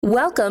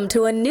Welcome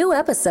to a new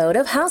episode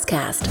of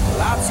Housecast.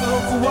 I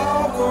took a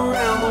walk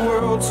around the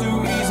world to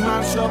ease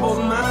my troubled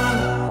mind.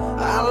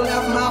 I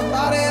left my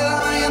body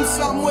lying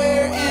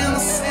somewhere in the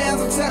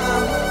sands of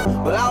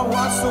time. But I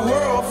watched the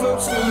world float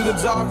to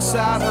the dark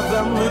side of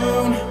the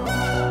moon.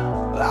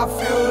 But I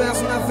feel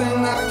there's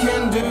nothing I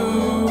can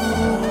do.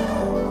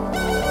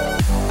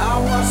 I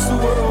watched the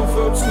world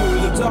float to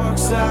the dark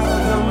side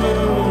of the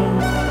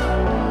moon.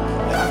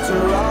 After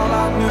all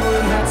I knew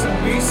it had to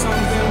be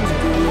something to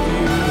do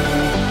with you.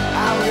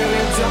 I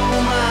really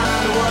don't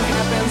mind what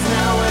happens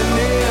now and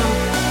then,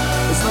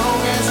 as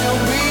long as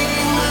you'll be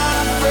my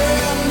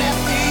friend at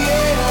the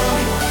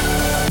end.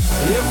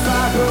 If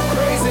I go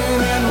crazy,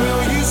 then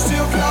will you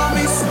still call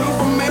me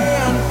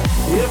Superman?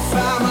 If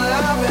I'm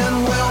alive, then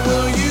well,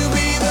 will you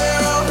be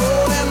there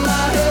holding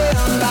my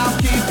hand? I'll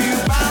keep you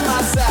by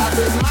my side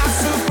with my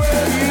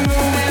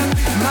superhuman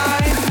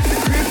mind,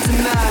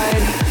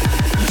 kryptonite.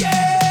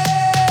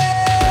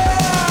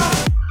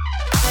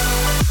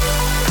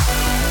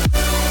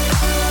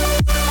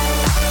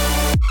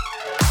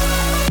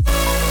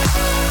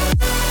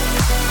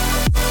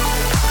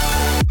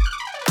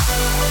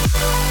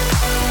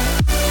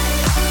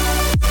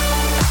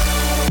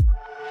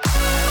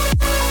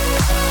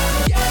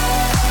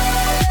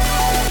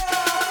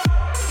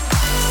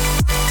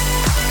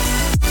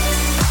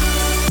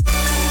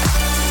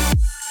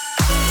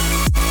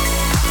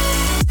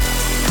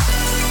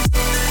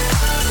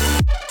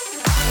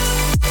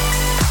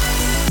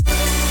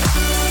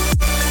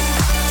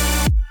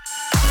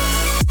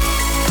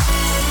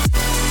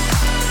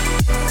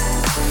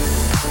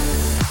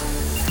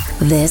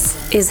 This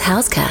is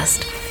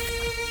Housecast.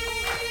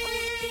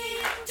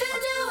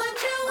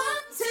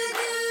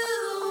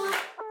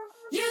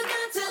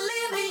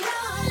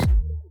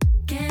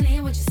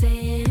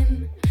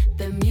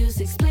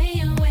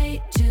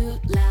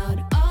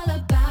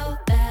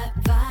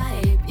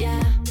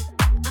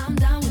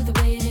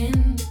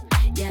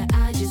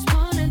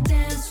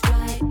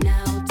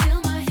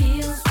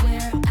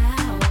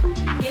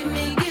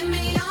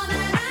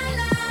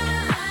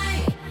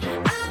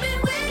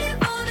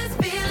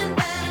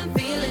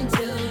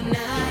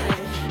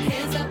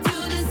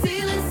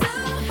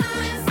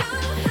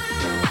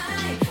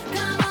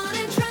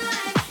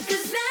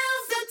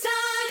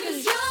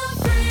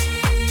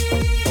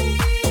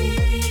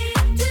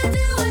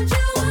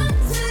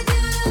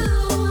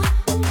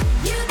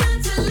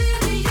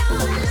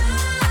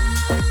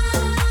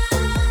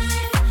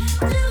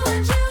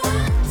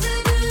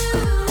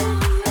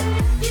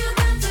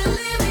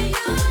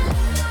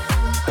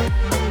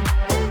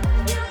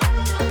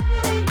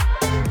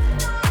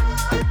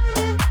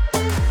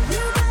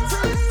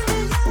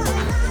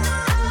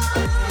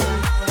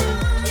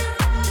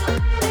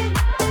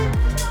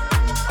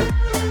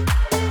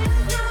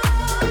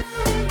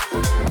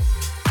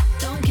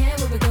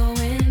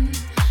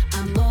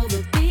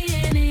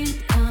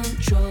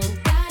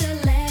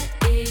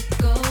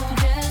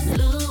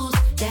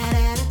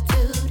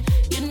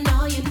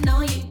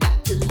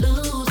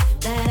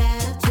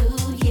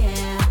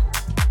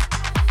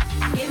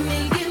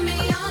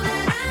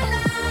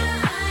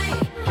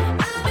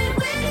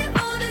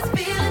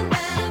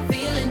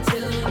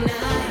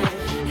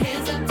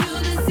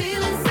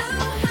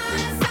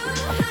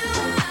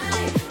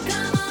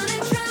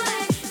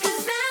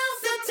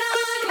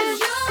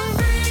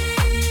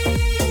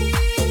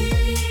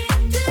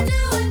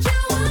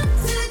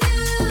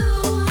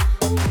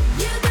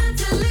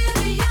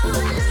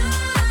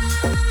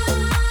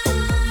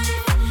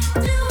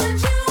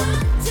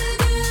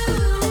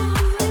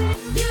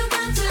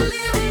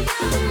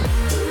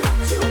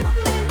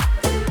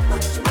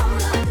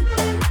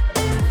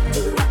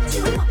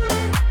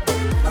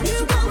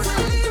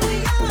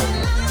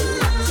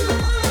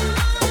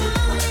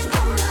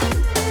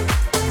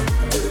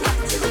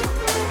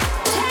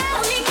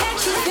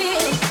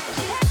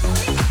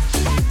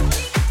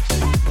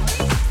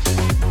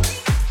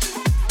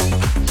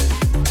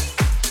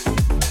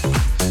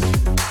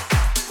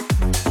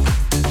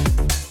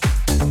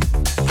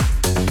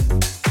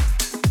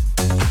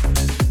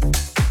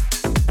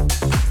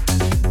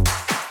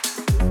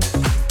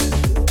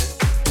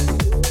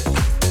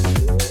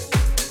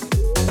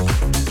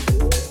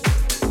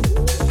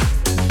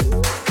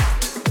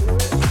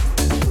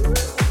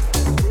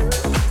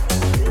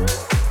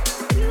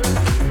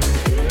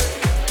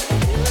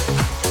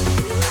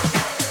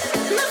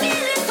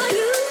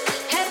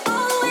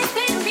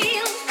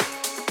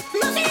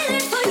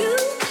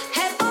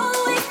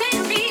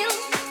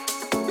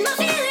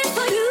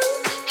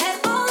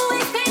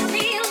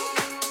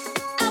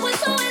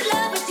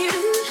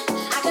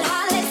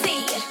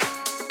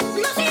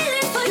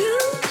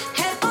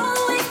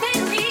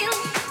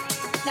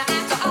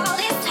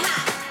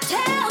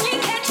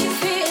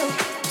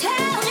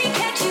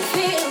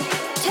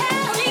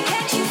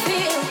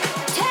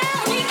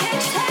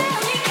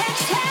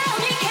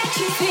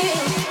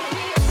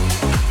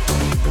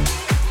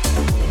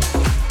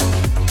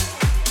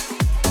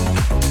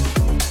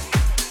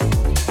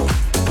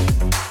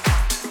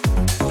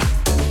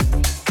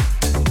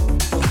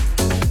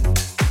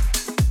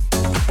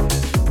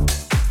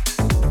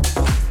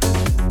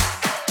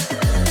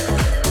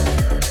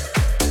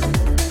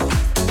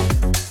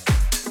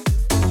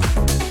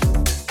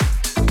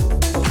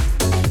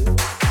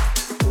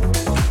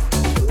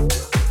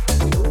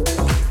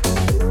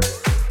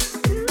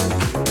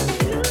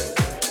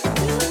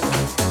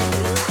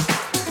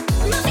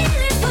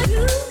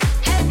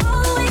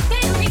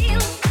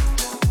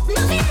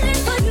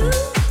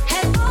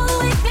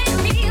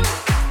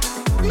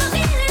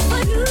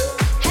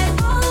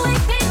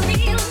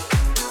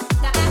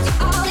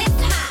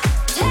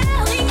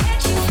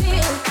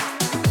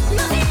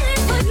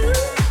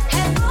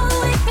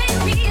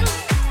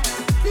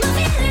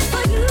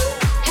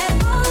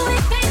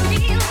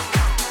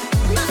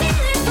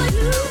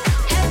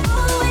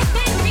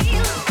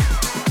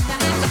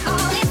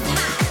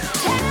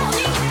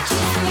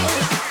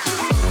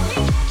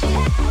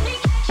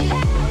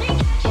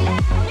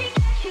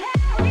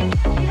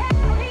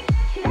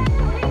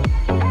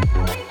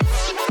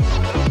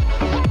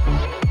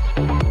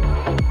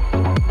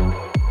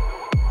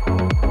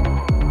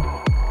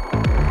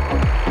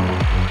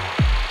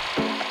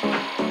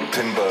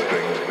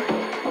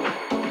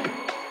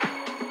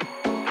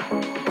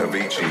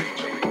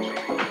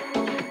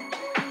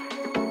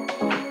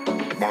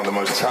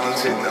 most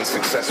talented and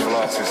successful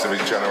artists of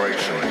his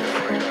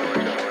generation.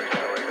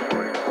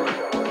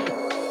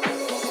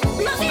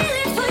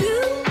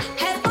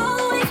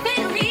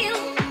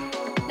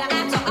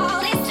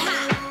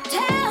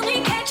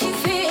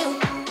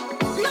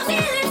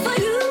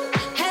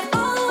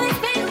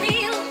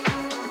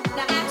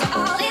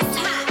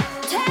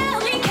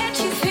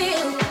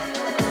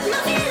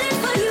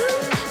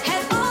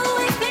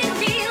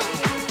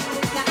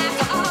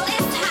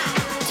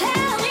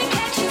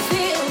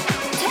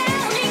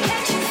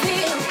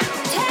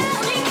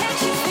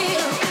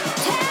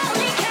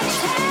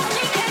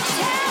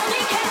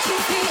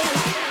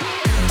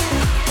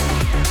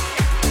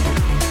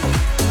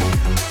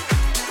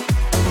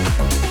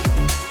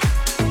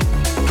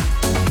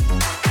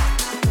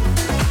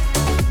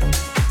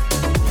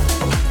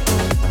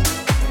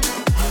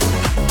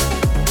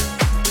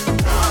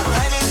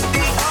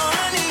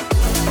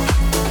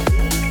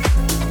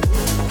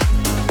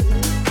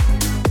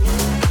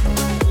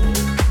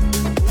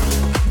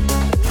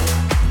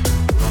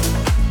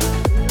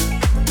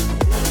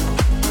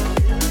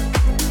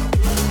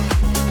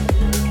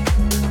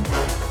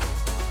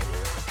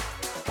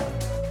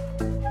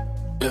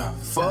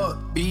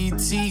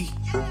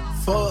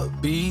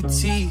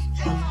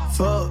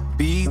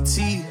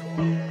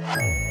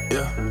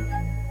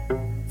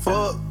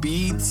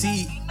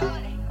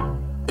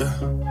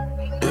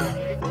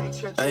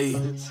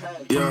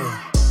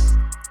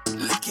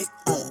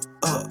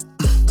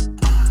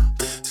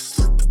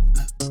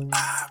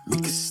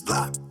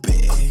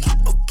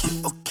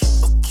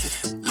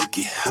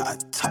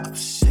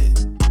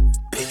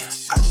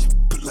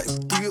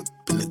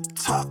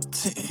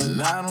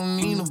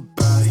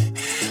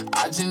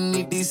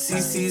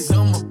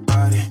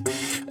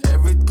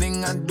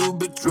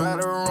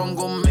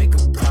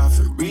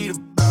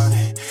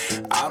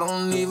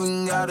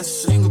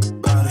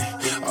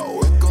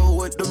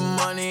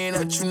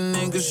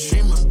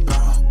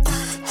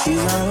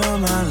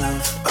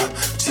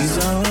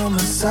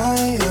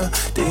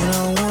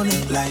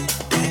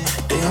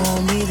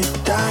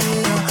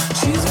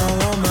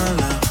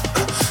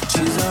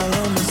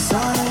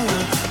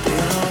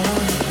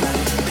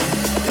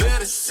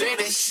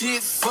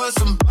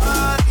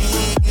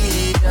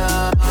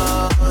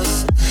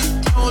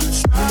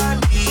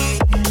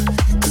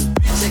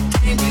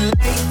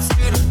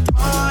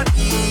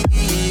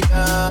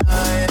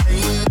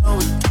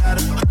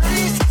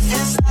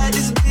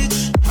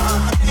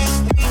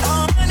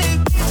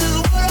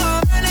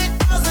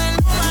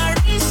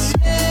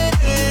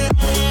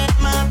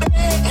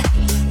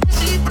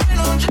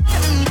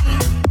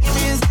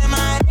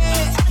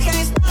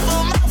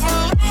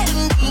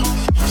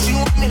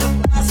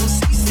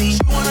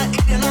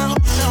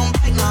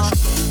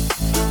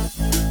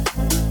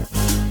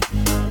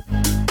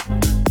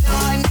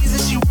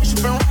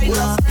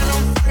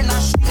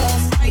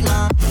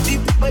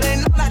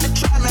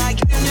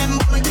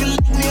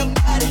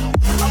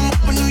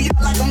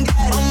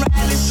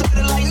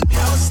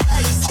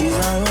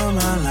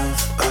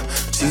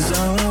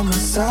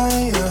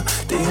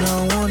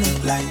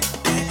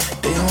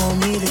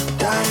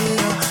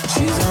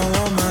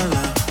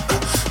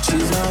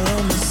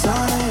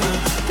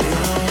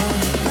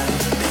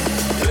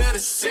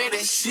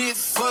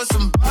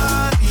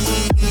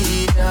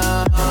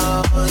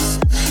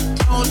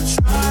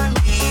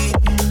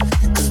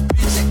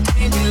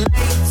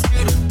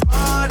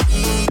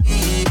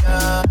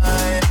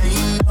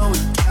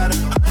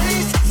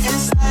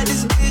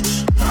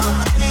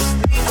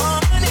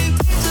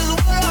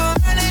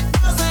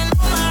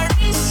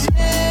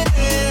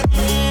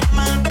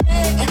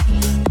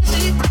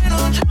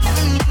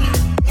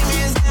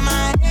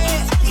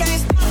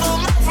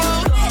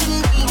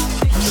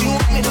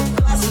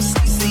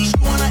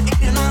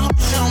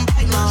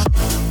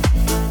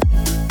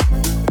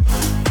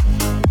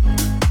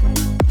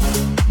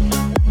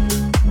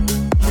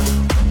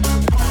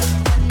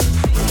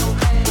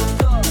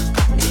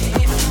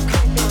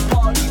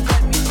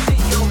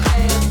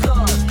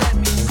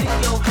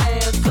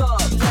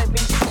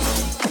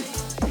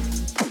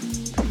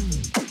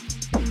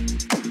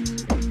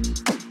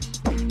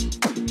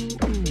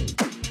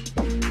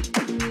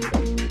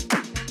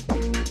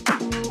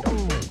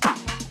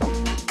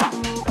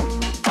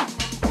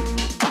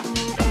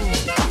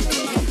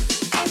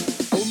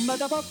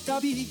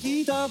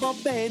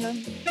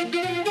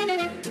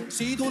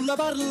 Si tu la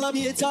parla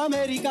miezza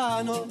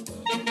americano,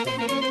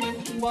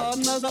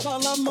 quando si fa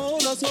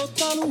l'amore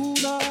sotto la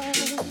luna,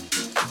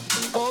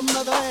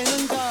 come te ne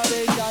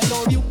incade I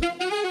love you.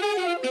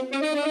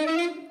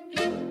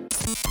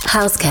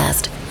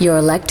 Housecast, your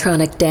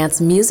electronic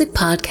dance music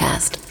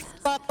podcast.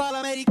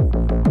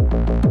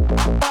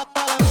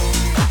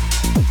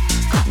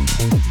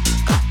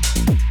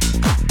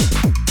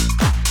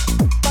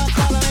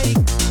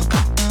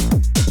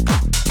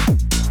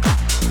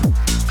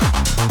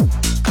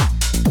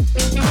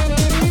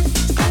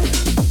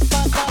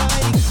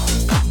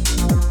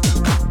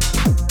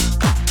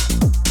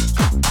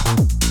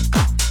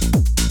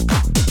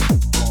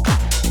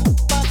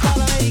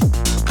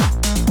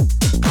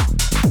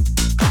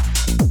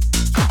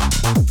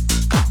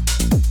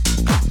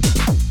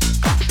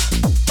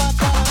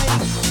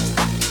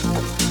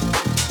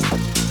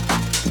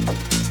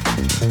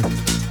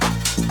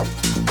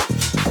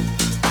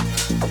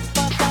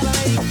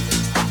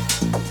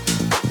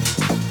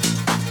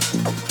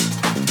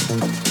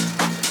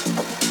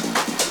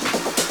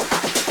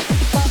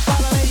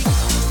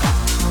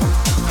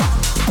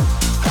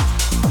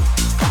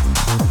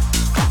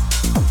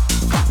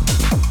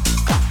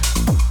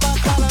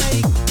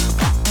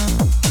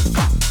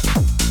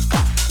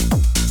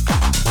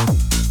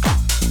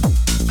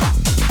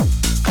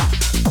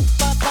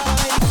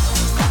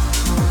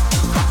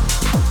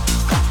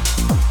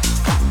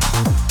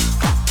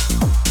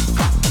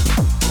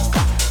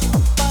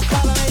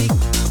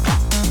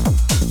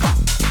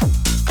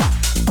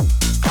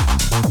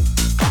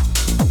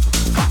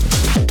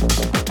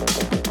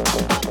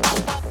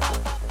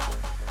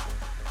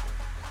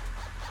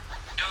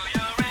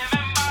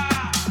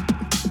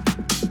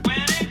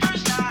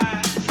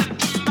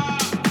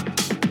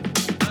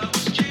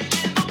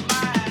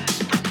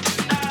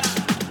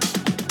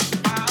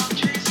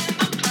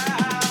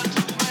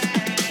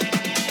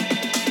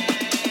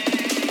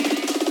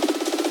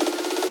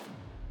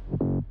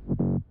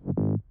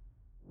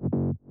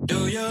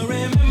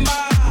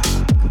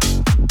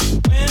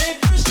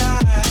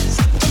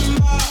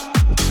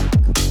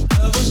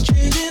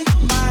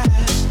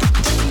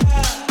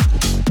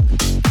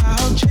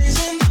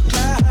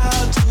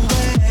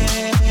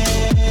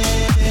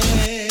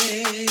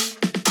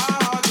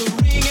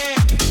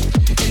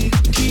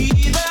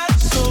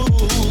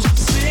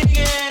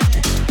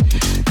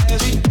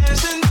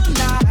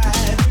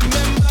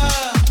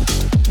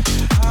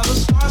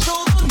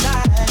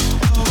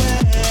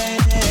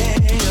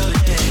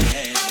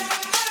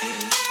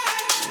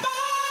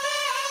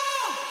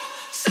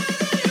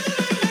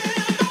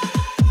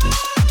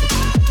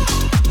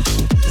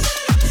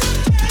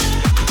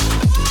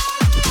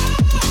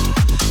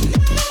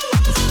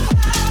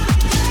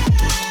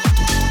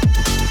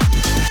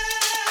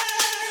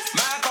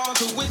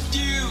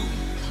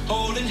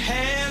 Holding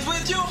hands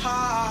with your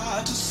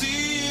heart to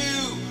see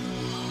you.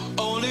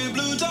 Only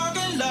blue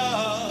talking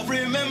love.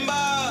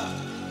 Remember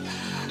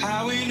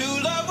how we knew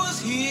love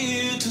was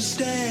here to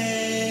stay.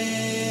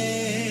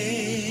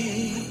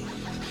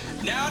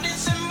 Now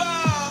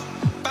December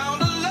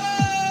found a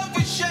love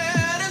we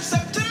shared in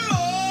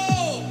September.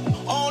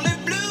 Only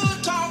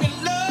blue talking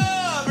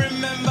love.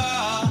 Remember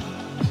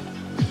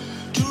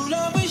true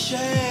love we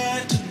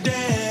shared today.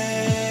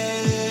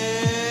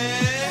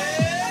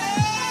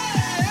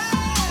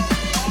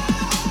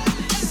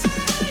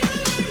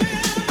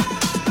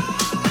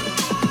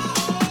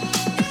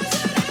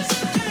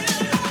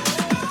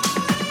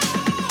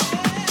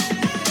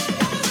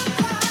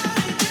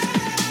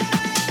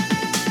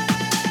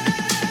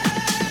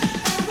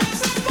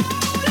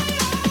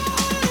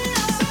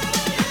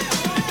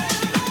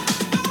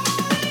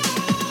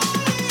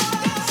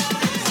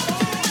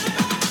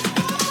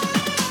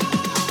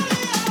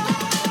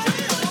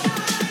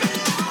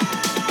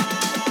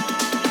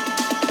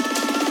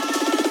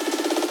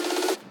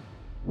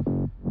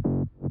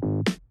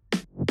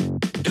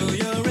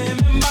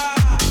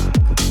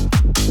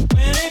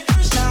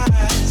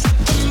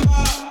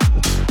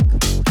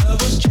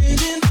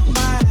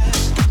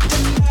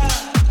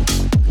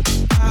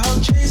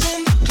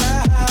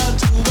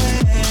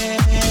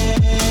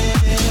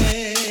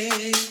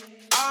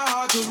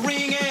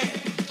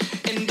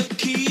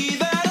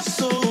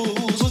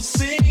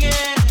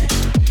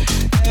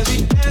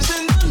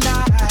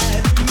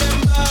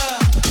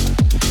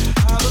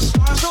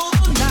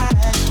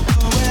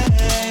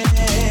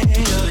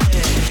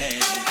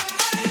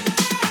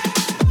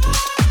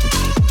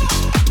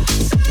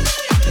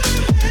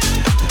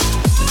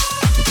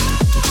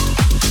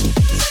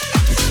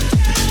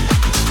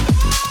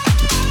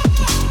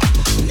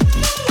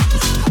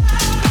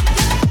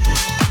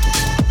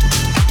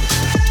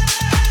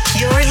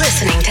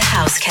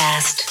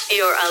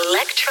 Your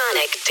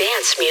electronic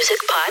dance music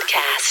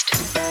podcast.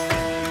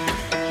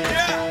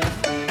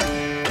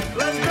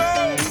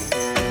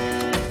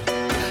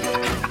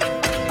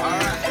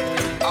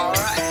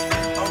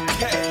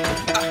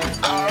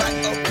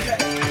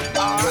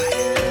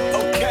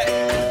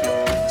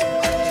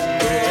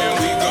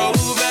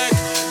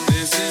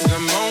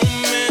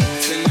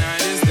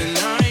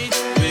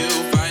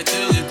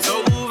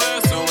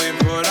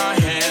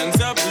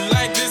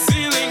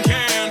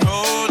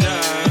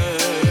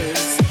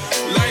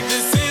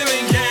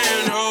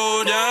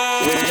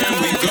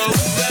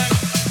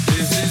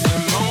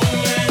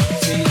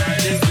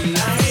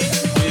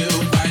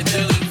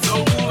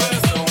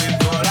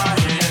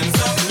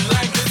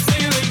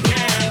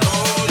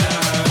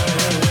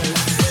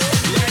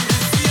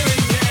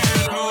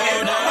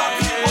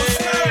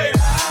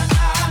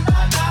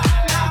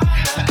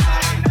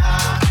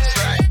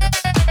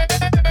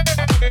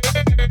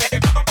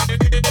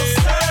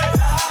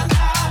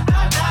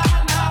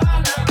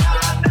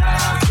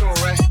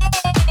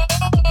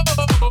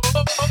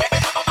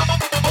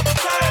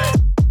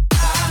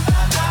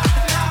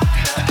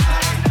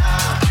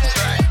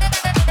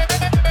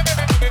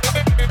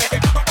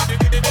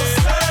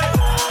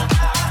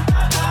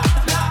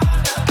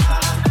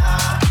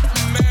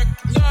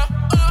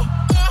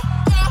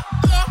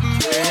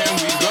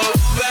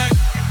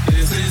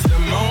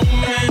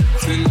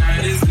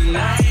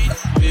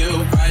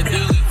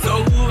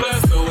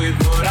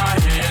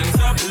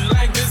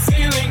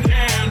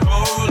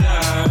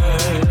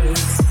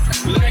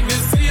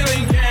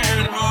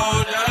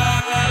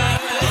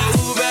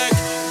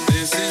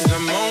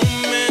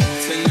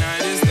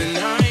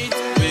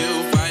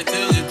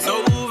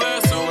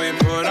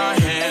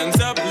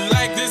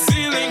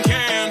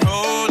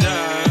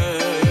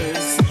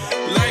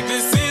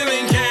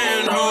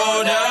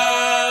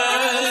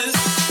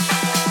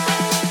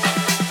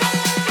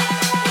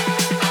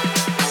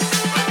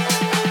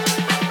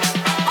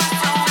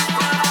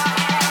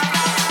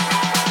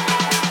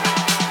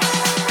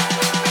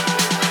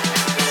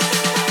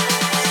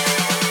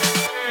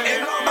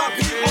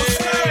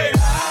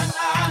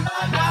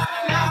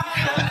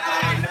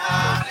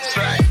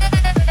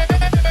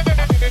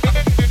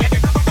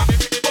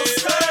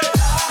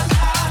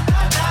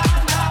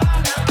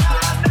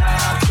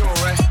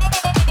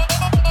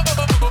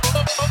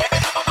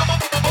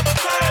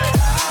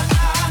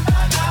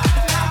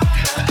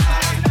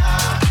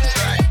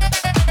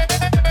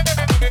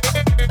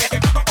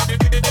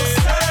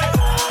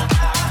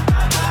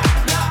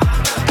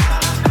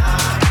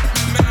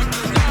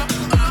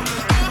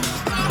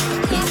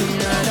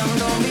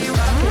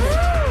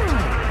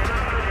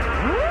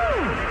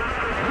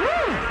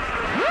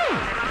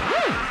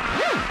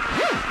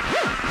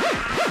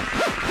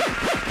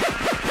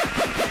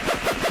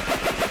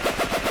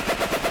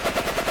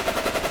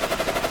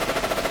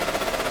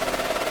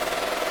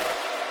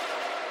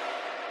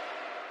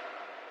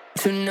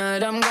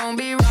 Tonight I'm gonna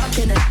be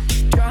rocking it,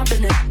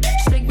 dropping it.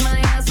 Shake my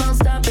ass, no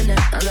stopping it.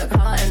 I look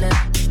hot in it,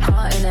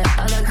 hot in it.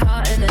 I look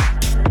hot in it.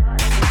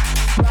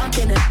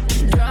 Rocking it,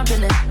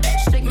 dropping it.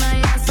 Shake my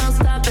ass, no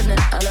stopping it.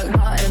 I look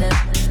hot in it,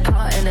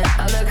 hot in it.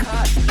 I look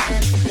hot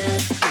in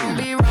it. I'll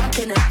be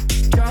rocking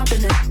it,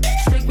 dropping it.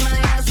 Shake my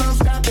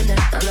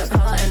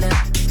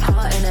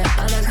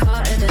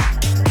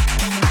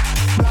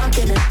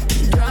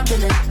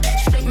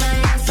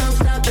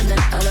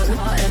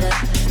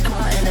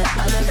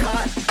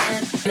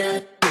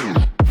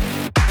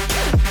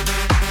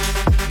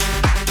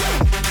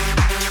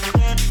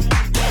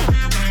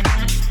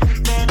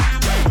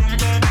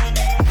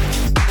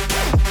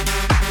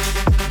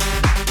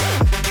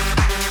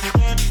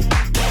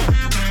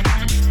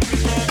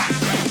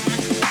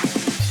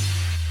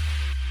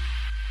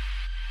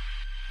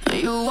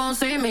You won't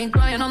see me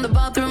crying on the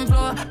bathroom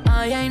floor.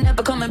 I ain't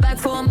never coming back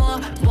for more.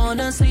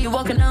 Wanna see you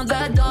walking out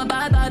that door.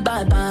 Bye, bye,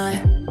 bye, bye.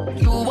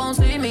 You won't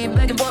see me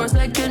begging for a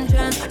second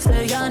chance.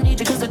 Say I need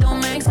you cause it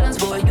don't make sense.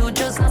 Boy, you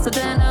just lost a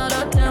 10 out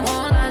of 10.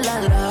 Oh, la, la,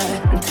 la.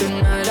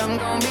 Tonight I'm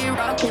gonna be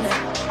rocking it,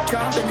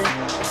 dropping it.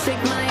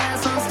 Shake my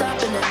ass, I'm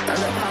stopping it. I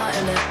look hot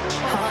in it,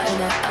 hot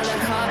in it. I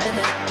look hot in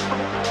it.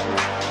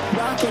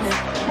 Rocking it,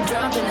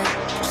 dropping it.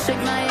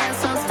 Shake my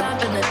ass, I'm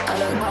stopping it. I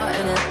look hot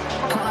in it,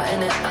 hot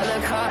in it. I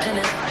look hot in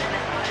it.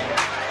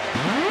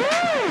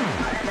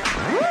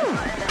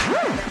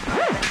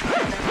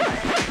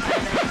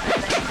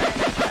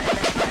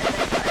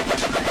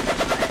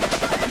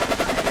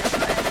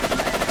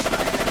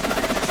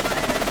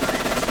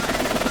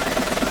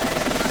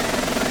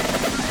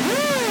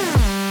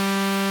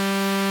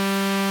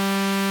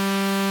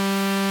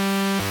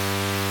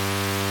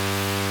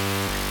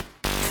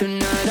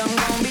 Tonight I'm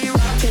gonna be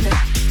rocking it,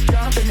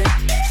 dropping it.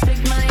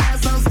 Shake my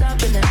ass, I'm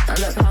stopping it. I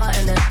look hot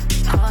in it,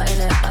 hot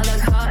in it. I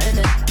look hot in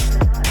it.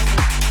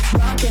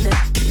 Rocking it,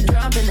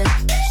 dropping it.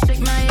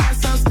 Shake my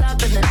ass, I'm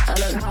stopping it. I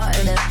look hot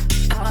in it,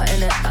 hot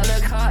in it. I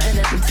look hot in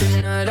it.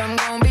 Tonight I'm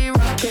gonna be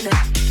rocking it,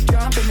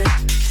 dropping it.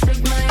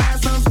 Shake my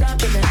ass, I'm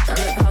stopping it. I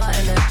look hot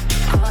in it,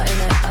 hot in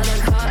it. I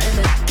look hot in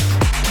it.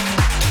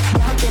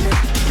 Rocking it,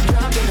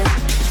 dropping it.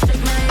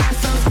 Shake my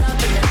ass, I'm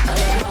stopping it. I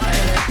look hot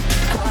in it,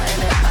 hot in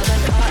it. I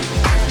look hot in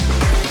it.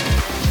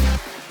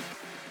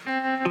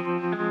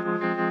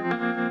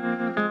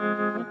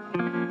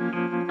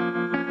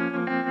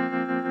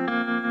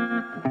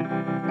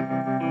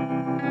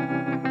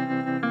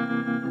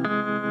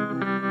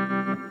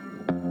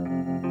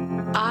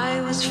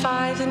 I was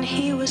 5 and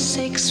he was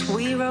 6.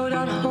 We rode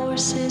on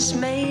horses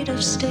made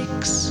of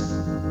sticks.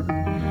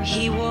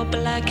 He wore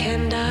black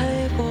and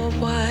I wore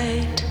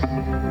white.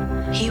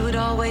 He would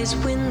always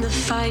win the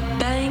fight.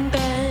 Bang,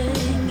 bang,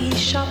 he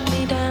shot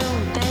me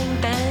down.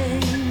 Bang,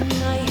 bang,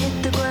 I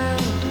hit the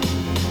ground.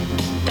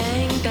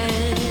 Bang,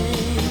 bang,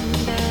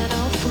 that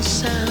awful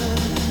sound.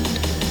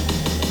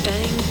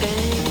 Bang,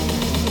 bang,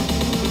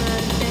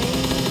 my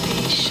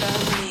baby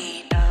shot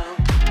me down.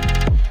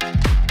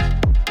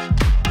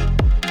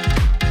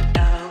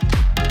 Down.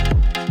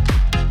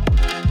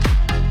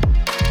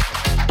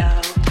 Down.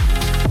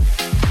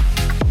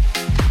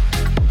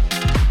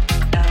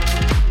 Down.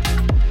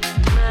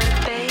 My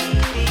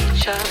baby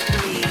shot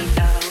me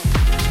down.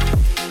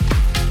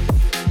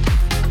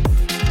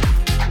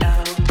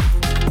 Down.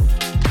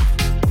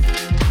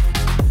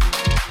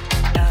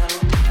 Down.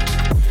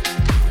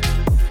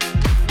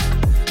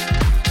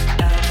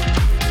 Down.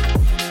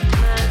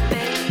 My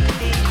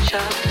baby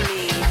shot me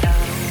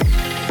down.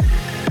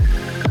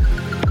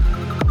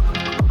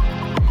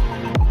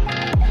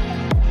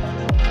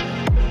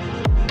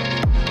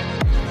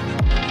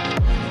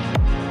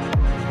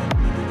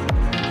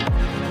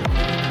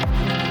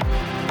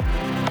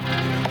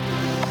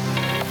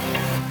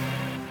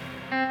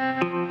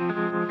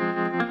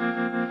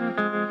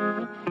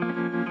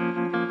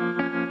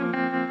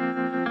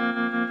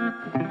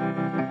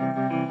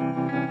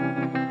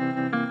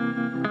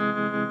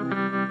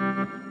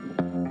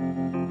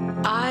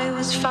 I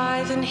was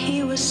 5 and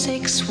he was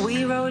 6.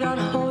 We rode on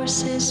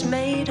horses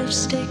made of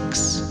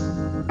sticks.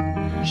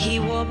 He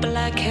wore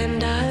black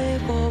and I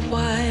wore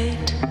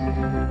white.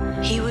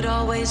 He would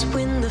always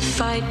win the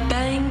fight.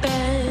 Bang,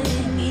 bang,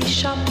 he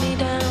shot me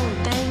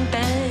down. Bang,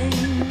 bang,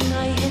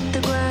 I hit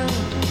the ground.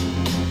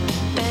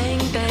 Bang,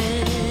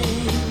 bang,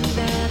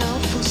 that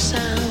awful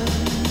sound.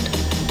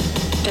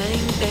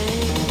 Bang,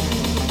 bang,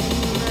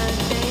 my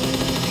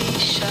baby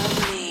shot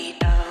me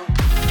down.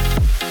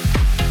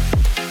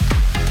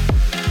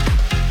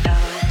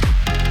 Down.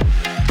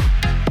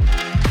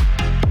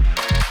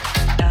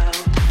 Down.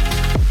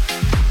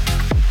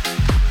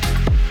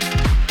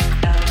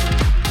 Down.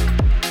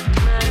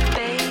 My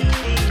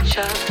baby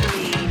shot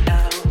me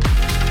down.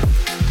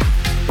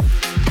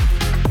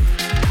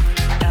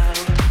 Down.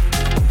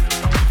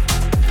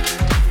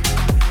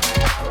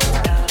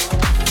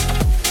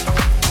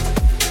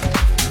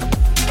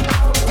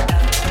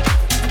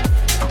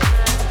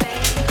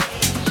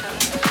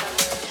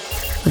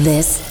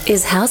 This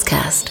is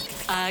Housecast.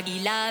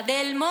 Águila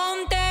del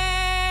monte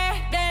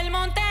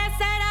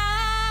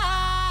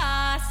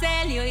será,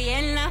 se le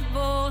oyen las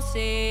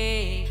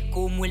voces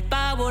como el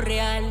pavo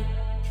real.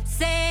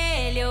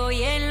 Se le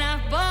oyen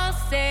las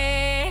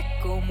voces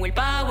como el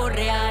pavo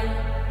real.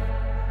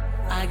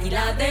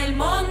 Águila del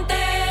monte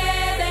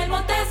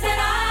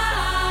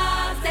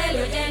será, se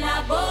le oyen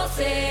las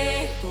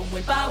voces como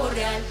el pavo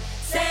real.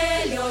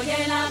 Se le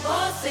oyen las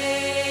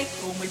voces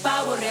como el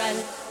pavo real.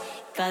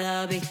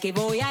 Cada vez que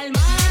voy al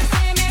mar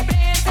se me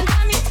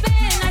presenta mis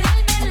penas y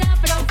al ver la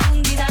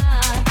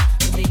profundidad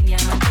de mi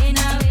amante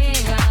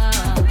navega.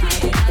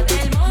 Águila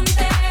del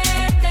monte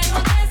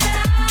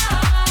será,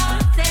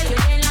 se le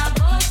oyen las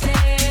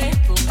voces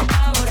como el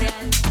pavo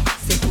real.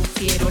 Se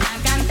pusieron a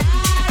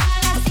cantar a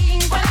las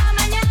 5 de la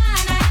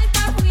mañana el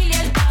tahuil y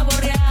el pavo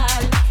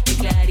real, el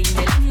clarín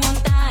de las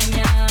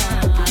montañas.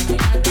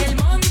 Águila del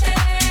monte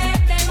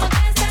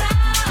será,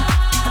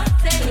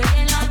 se le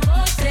oyen las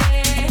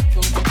voces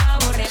como el pavo real.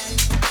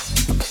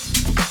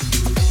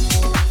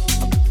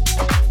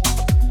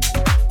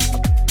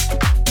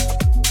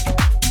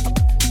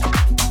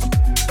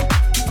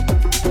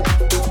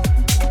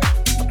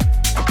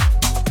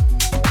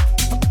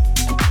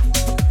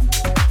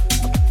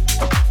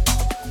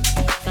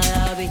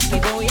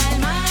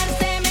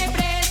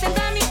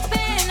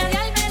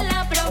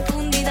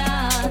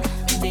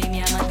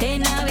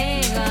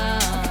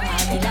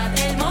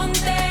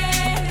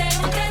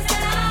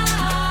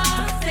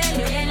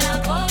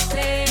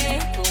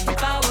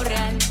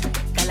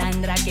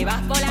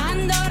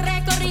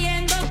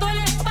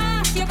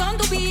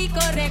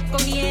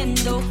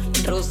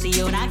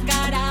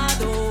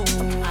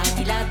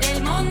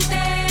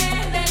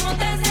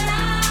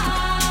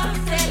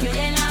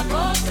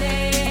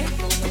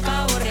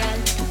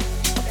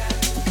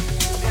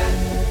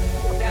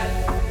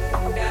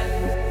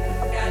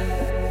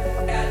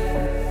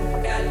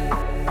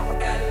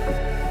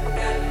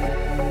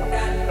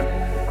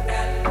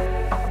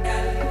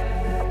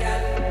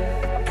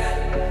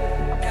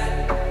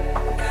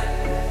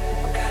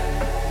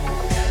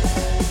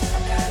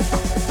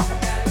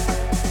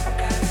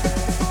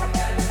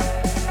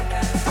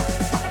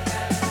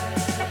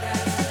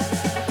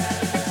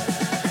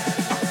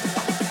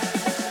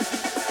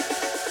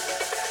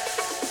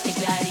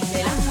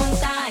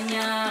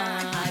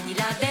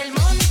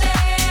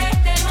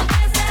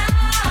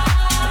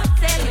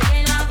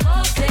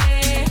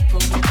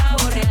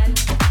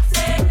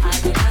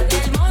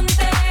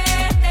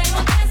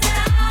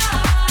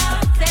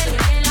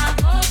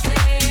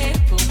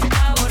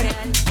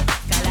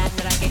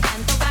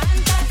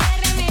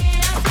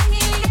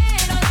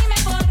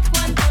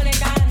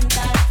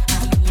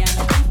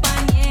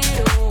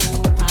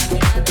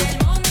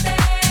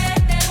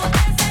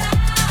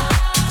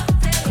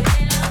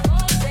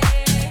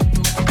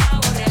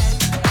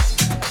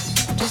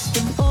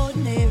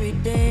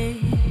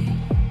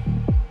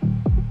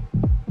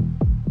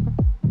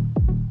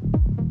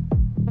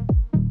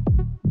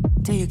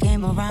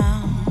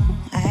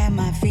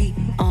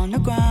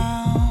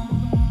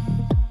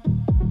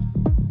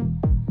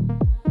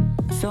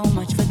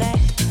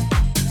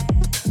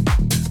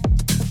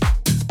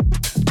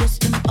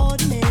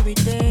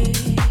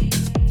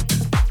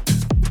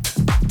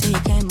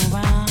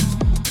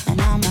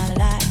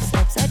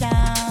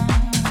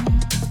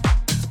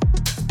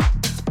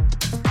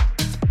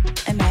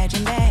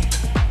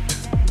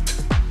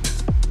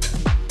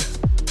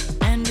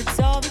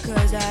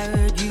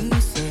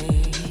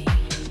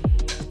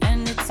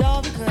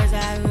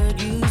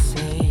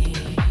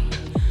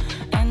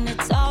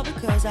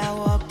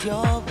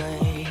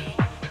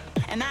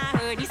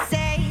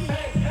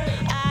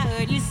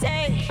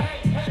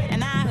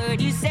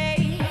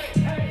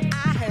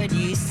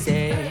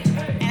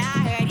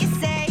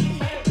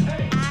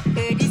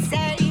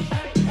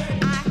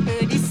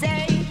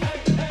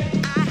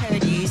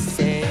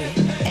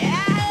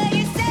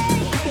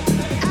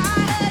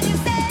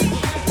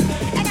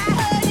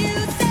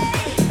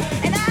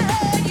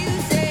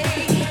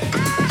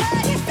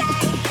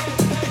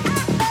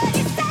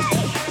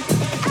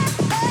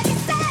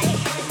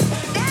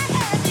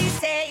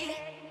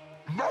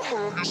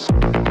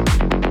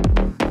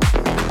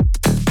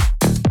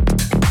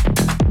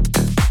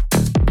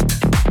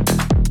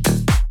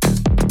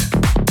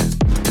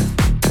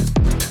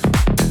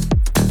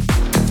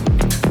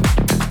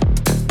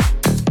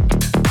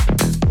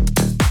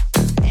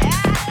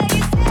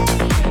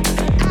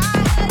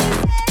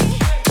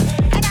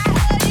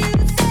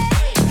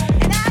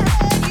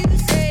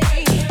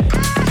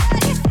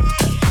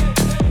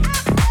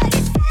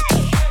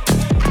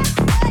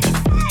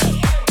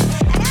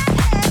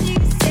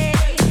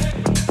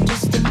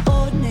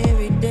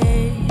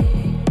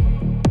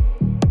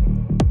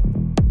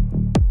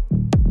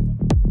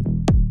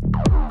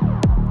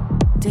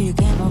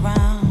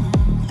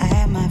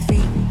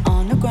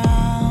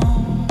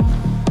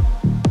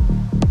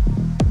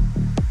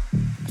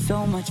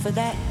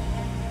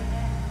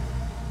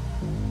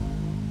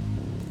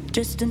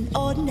 Just an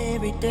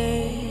ordinary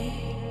day.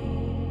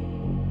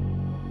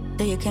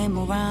 Then you came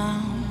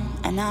around,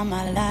 and now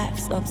my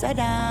life's upside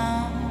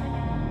down.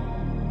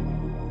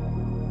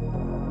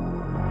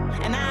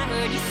 And I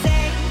heard you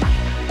say,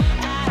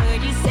 I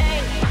heard you say,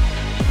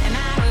 and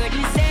I heard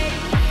you say,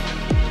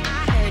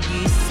 I heard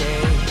you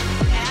say,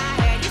 and I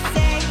heard you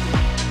say,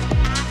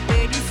 I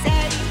heard you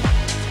say,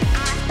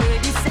 I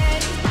heard you say,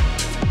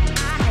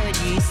 I heard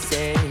you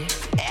say.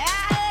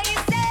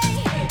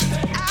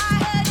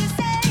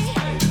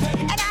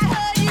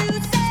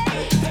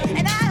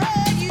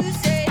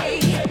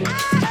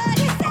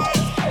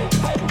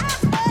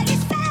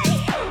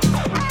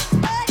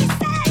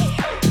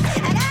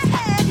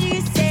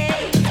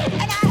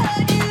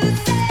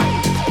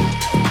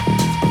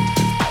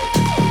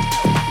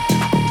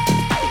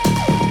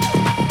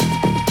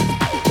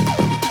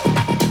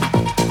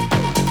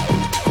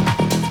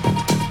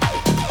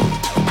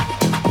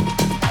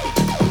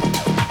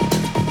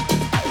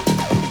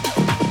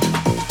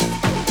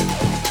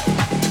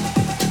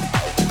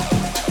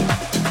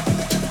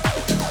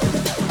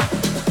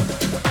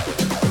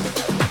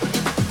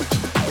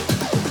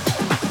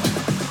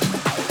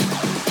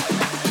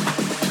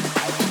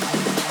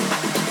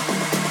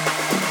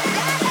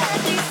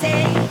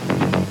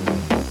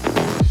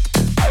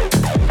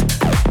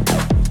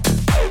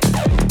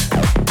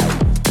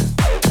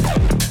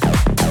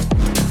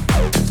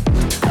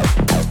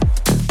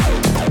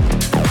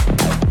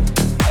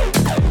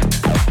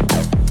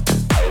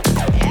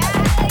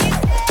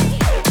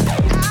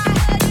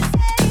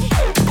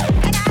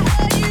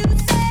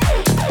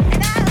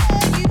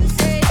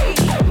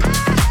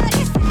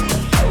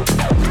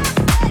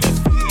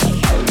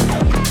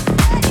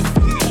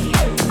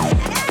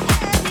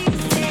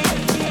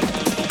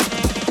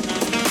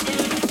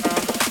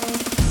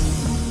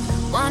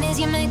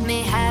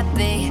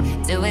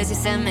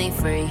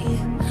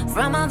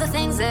 from all the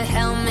things that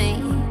held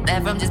me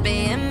back from just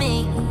being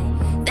me.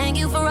 Thank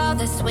you for all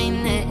the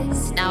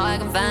sweetness. Now I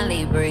can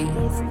finally breathe.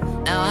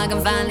 Now I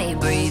can finally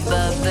breathe.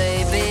 But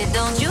baby,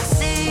 don't you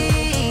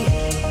see?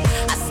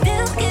 I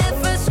still get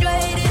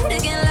frustrated, I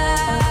can't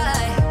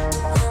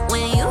lie.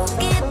 When you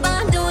keep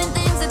on doing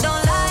things I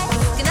don't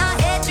like, and I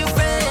hate your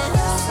friends,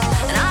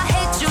 and I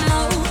hate your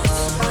moves,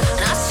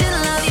 and I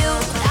shouldn't love you.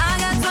 I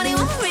got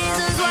 21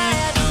 reasons why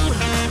I do.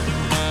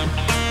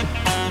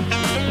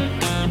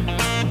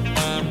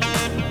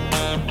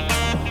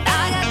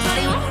 I got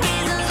 21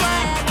 reasons why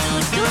I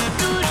do.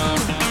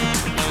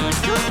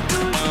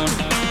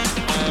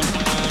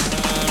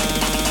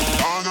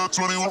 I got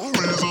 21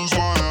 reasons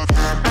why I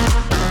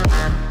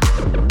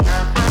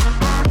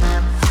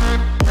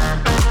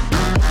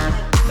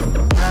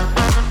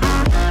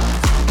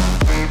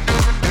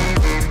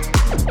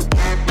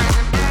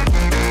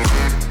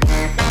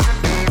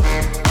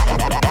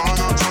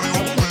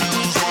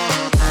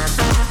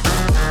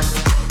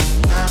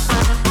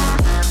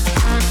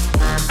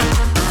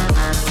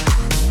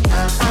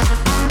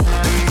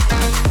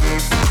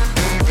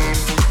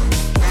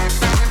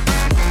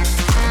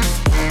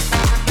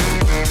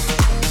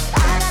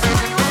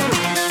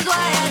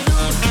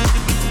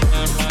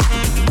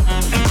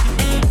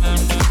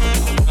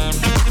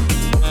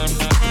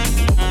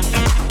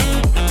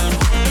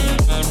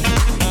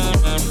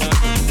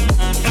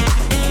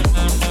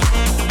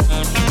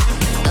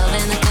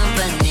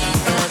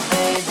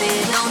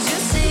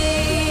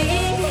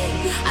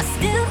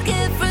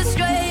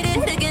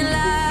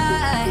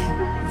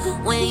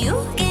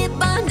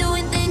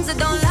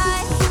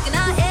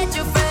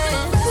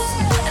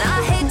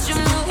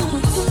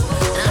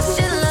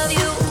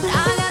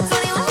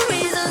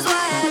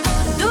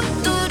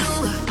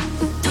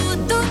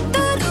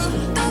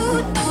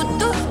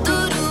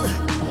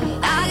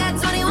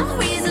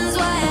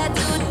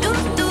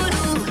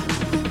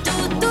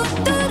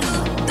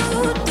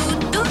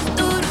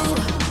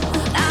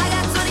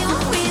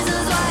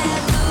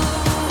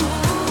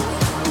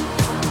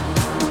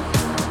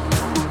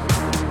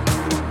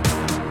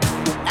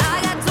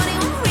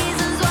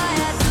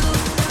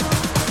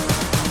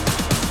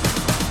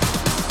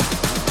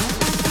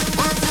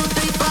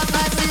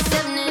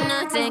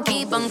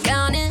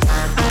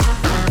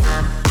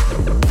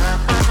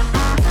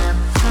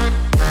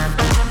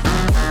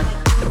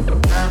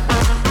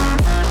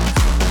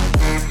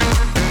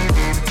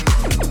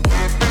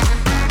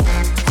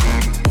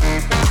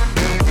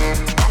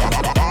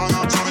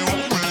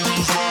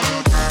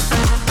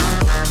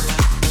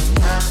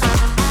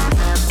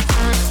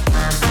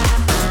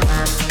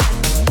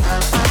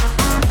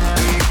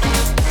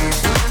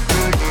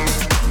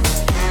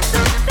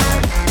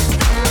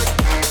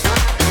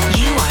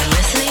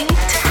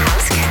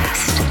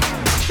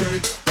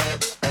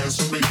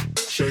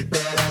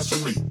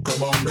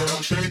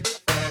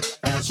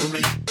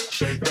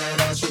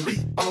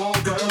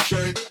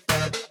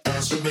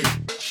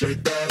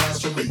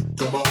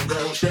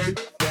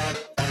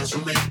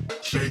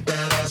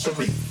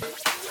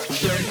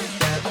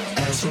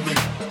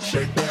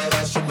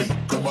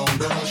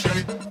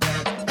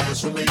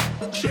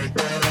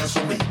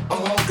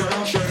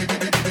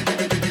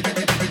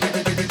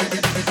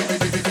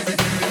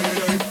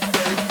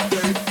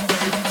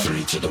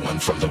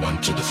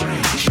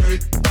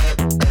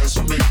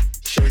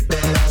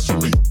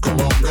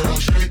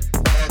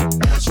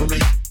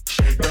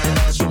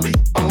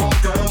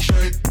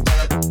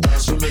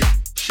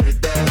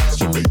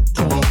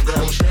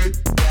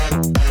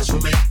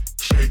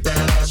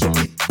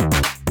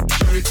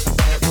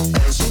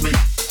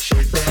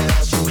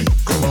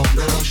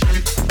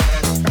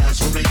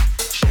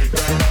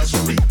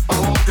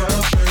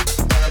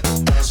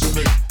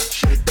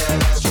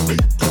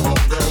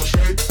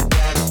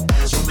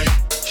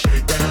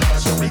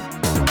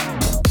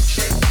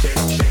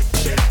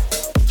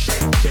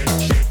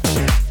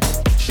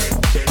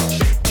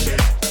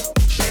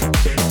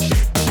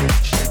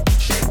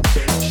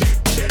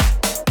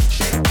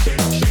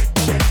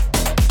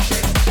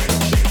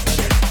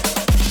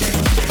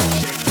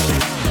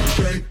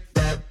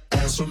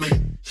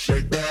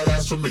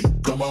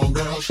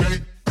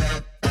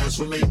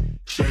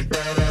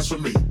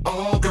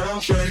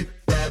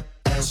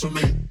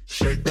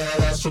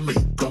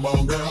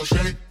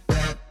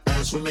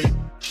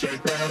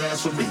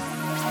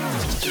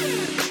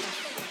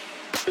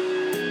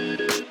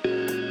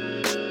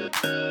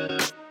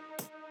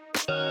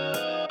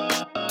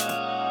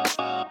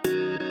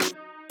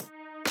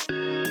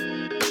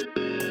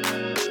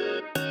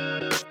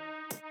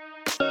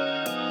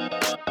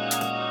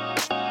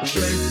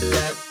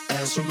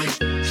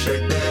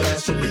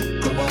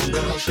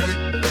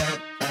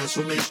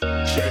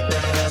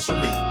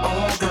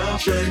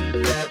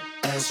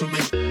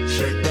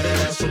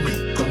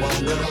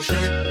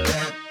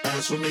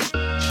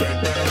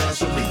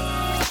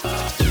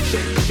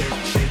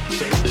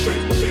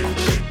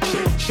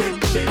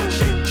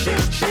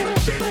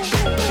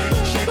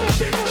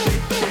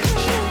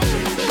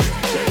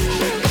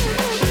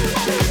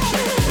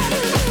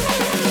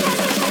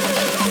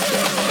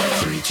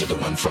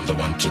from the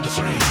one to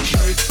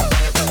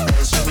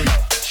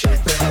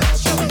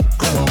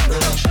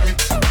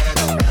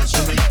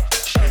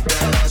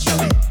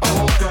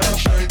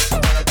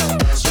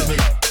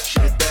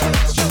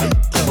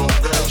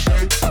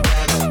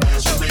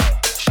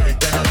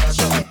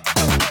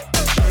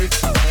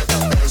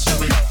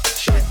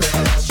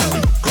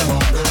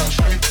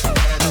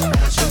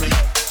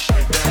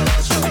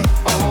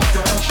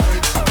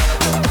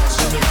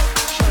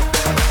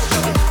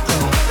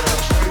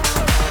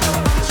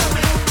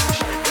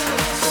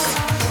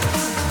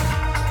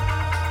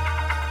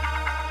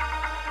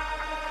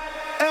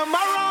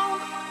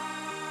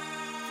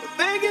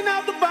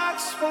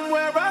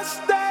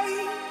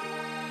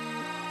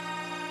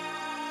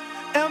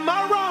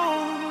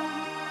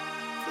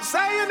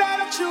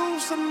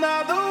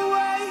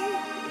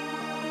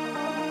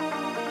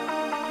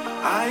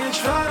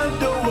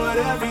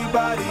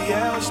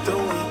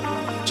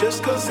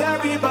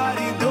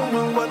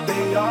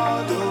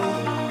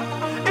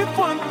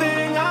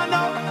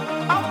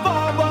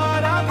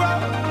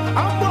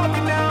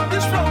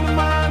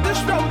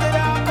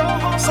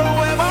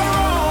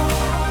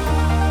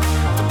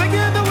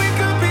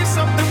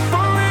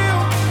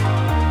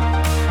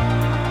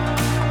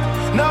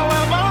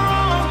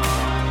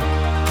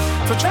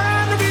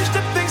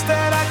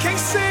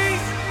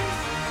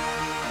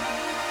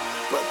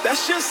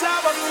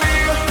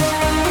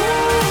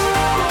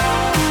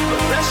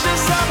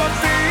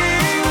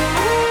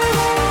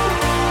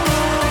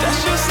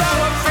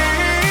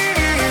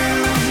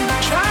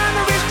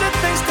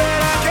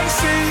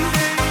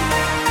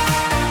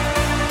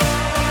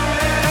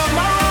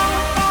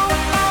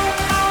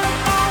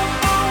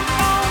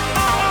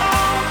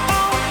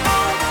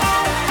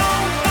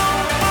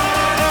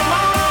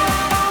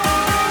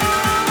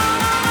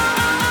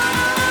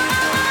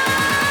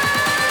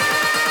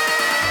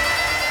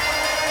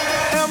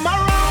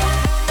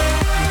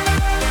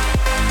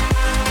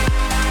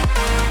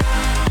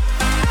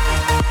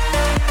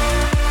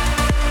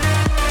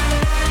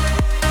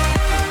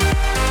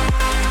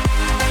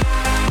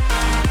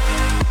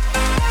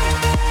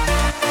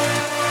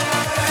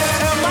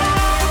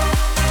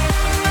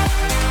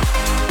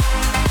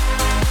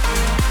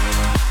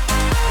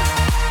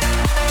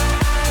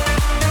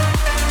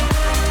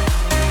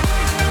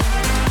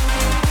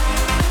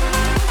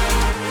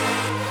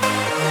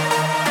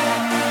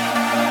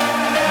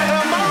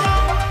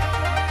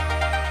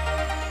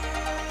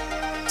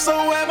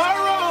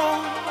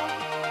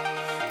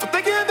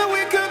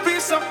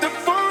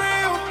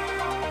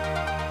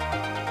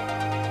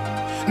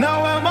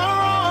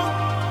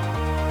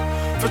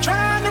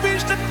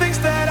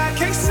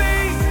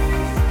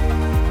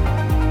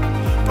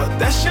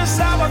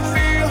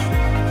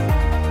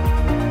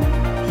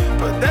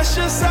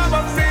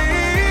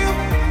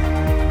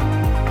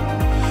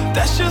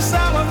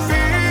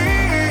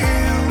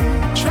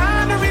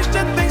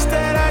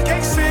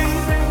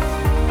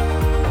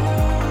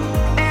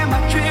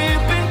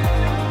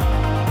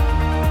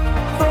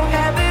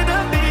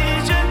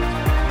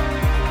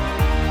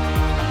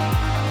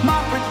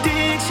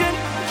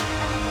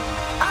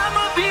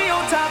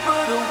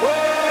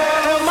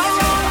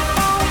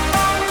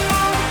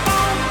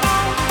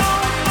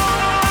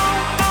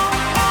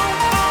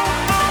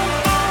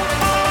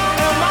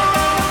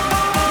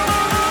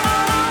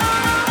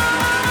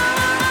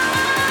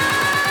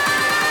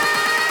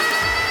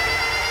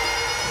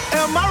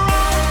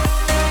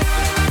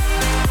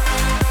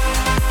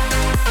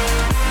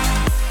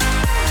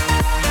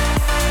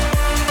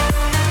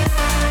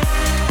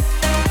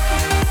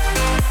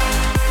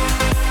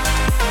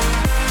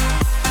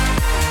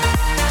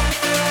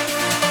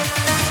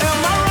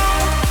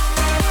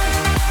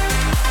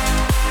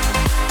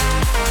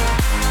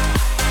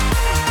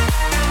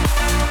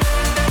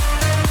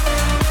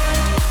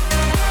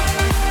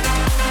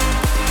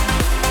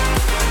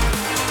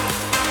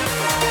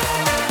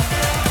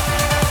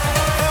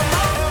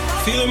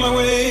Feeling my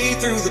way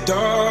through the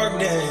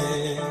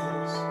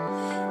darkness,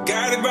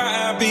 guided by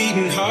a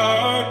beating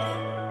heart.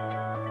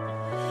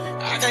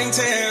 I can't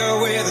tell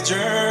where the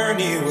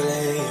journey will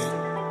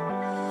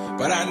end,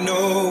 but I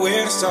know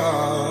where to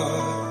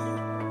start.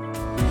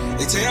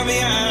 They tell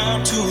me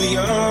I'm too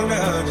young to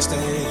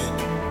understand.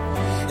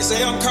 They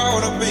say I'm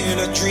caught up in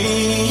a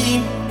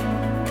dream.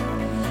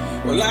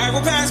 Well, life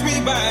will pass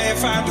me by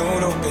if I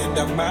don't open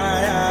up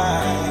my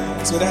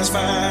eyes, so that's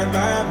fine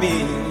by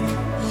me.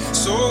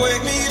 So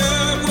wake me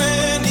up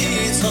when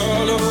it's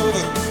all over,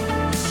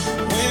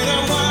 when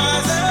I'm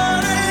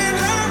wiser and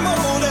I'm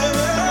older.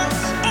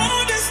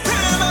 All this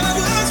time I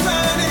was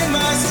finding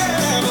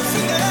myself,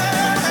 and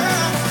I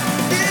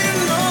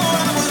didn't know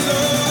I was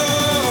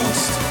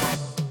lost.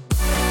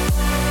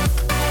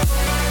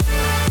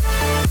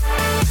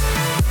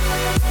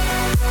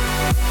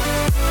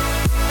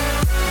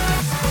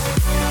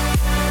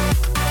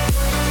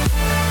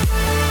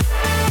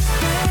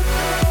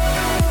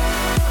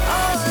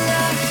 All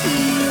I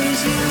hear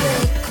is your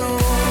echo.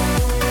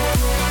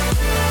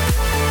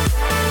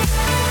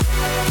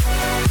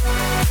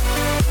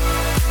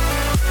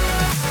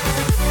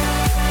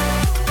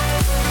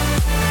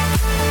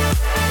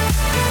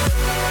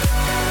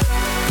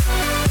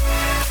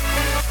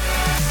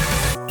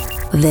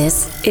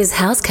 This is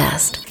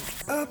Housecast.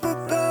 Up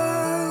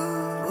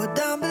above or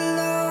down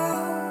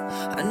below,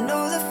 I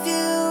know the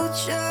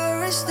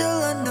future is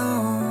still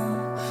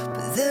unknown,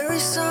 but there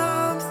is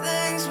some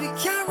things we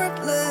can't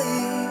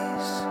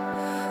replace.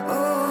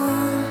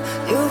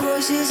 Oh, your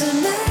voice is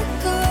an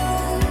echo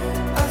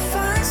I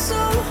find so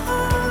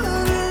hard to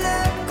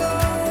let go.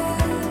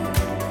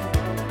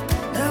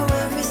 Now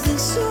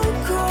everything's so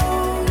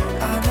cold,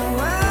 I know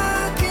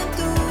I can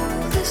do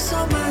this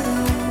on my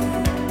own.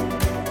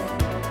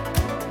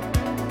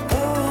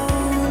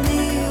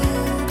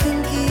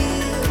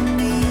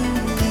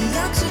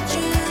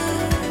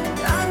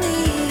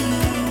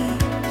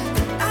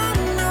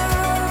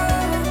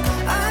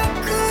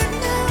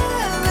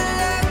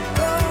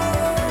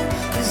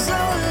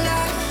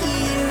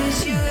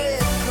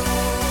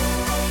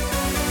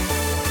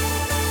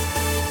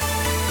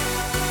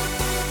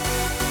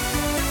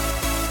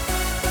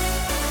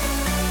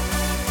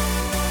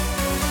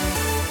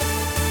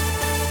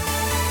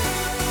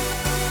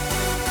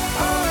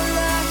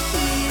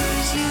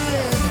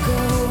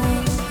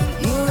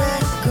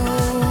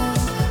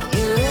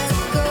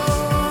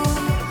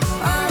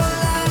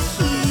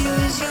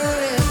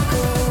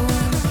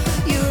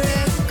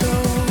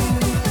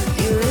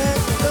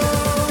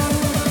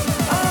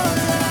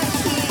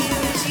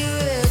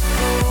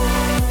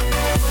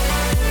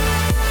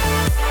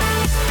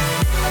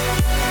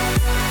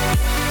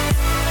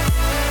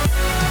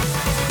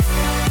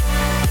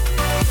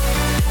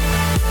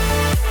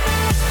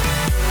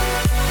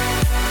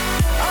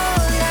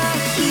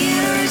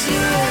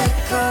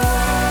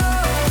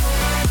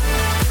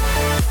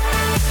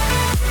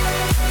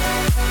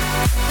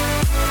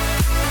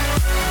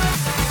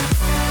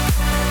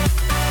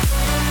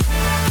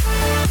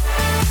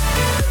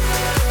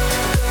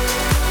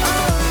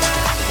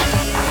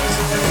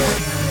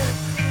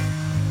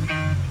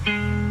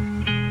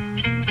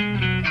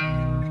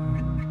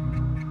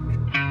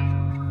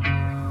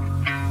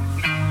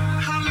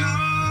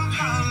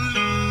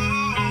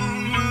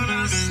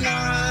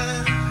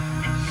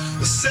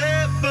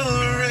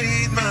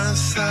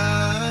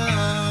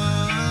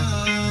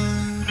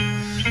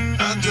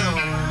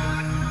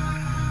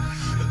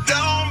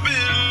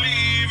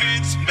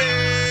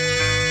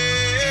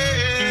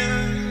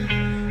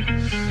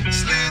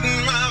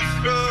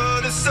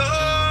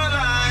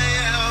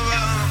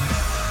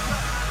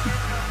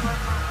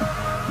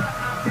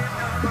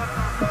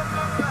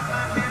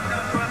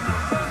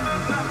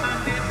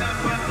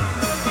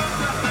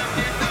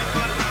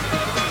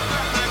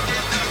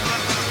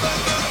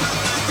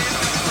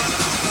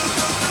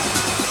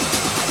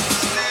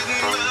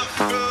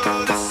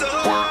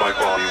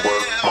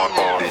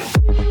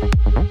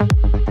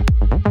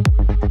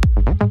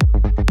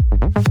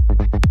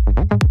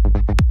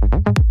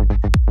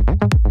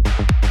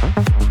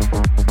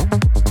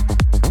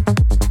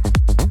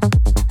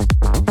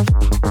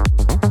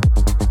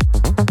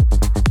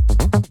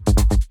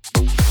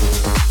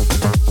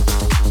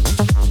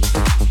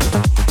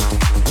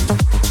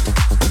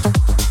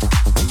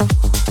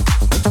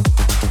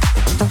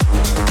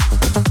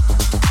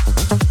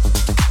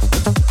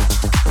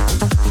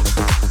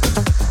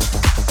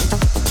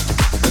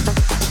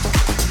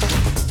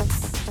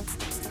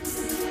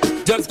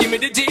 Just give me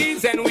the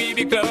G's and we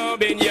be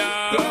clubbing, yo.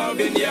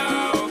 Clubbing,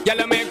 yo.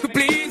 Y'all make me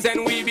please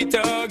and we be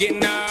tugging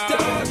now.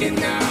 Tugging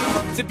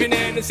now. Sipping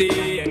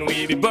Hennessy and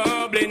we be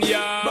bubbling,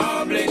 yo.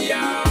 Bubbling,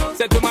 yo.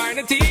 Set to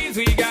minor T's,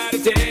 we gotta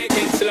take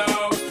it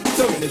slow.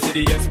 So in the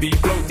city, yes, be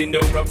floating,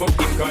 don't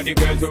provoking. Cause the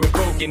girls were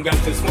poking,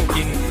 got to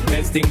smoking.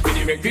 Best thing for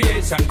the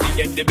recreation, to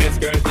get the best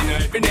girls in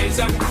every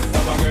nation.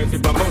 Our girls we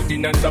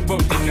promoting and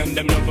supporting, and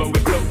them love we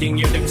floating,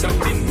 hear them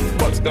shouting.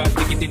 First class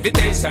ticket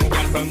invitation,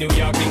 girl from New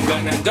York,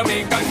 England and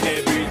Jamaica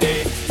every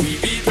day. We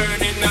be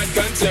burning, not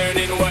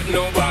concerning what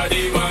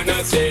nobody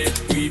wanna say.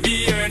 We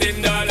be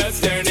earning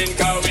dollars, turning,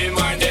 cause we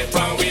mind it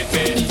when we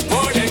pay.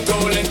 More than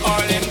gold and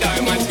oil and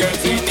diamonds,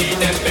 girls, we need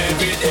them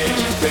every day.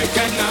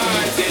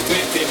 Recognize it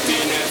with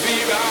 15 as we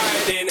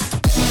riding.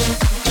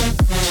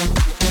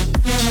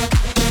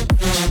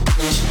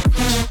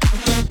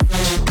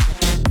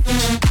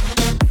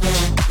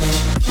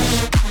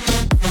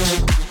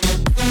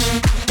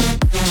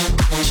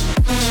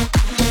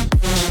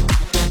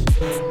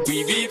 We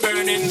be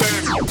burning, not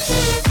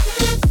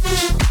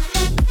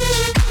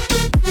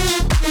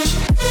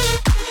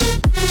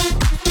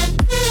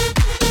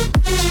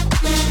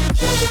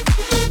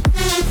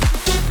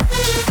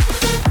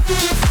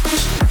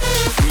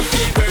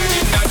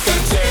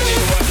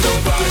concerning what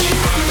nobody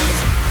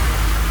wants.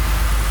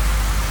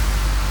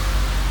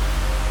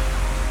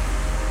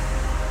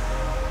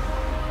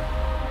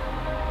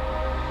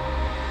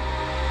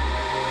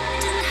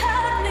 Didn't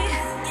hurt me.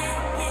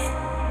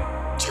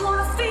 Do you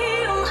wanna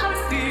feel how it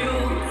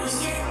feels?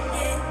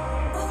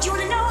 Do you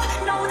wanna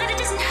know that it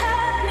doesn't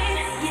hurt me?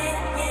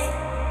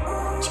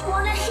 Do you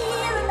wanna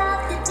hear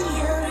about the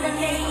deal that I'm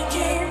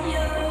making?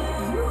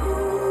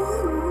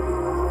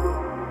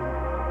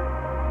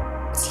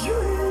 It's you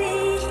and me.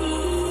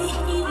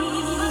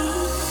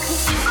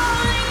 'Cause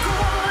I'm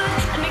good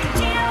and make a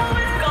deal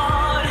with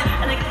God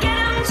and I get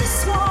him to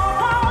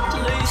swap.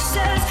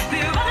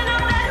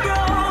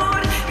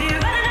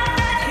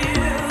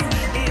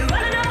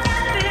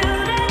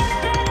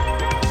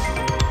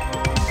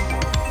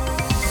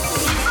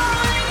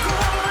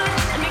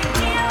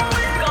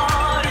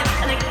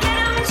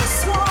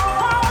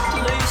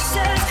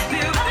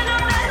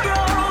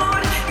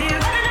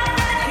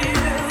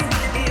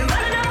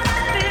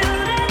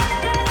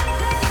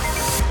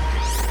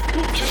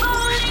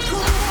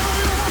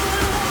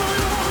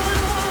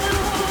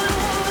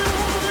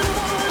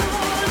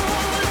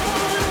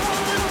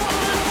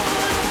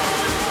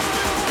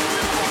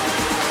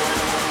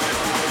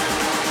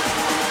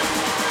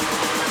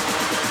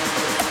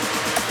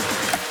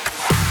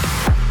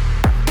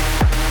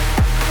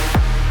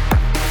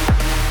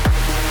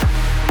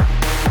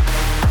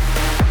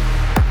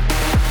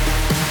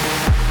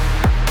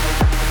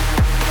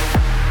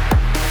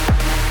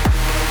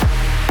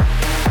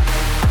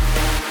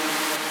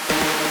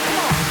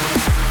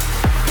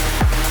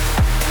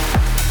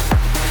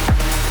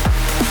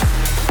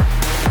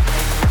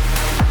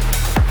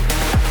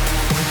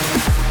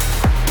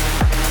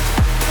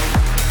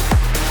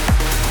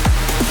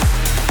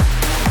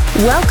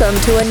 Welcome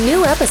to a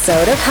new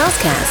episode of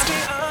Housecast. To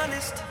be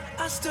honest,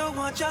 I still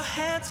want your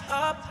hands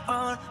up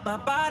on my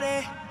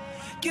body.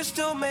 You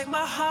still make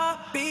my heart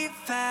beat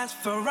fast.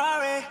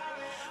 Ferrari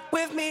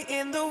with me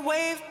in the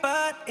wave,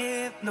 but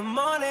in the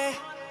morning.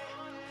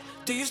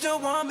 Do you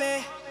still want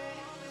me?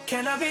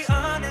 Can I be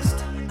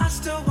honest? I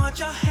still want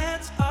your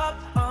hands up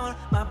on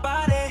my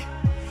body.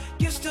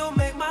 You still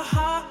make my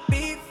heart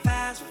beat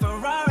fast.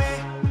 Ferrari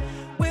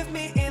with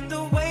me in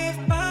the wave,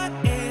 but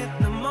in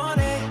the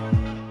morning.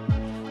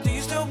 Do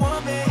you still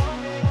want me?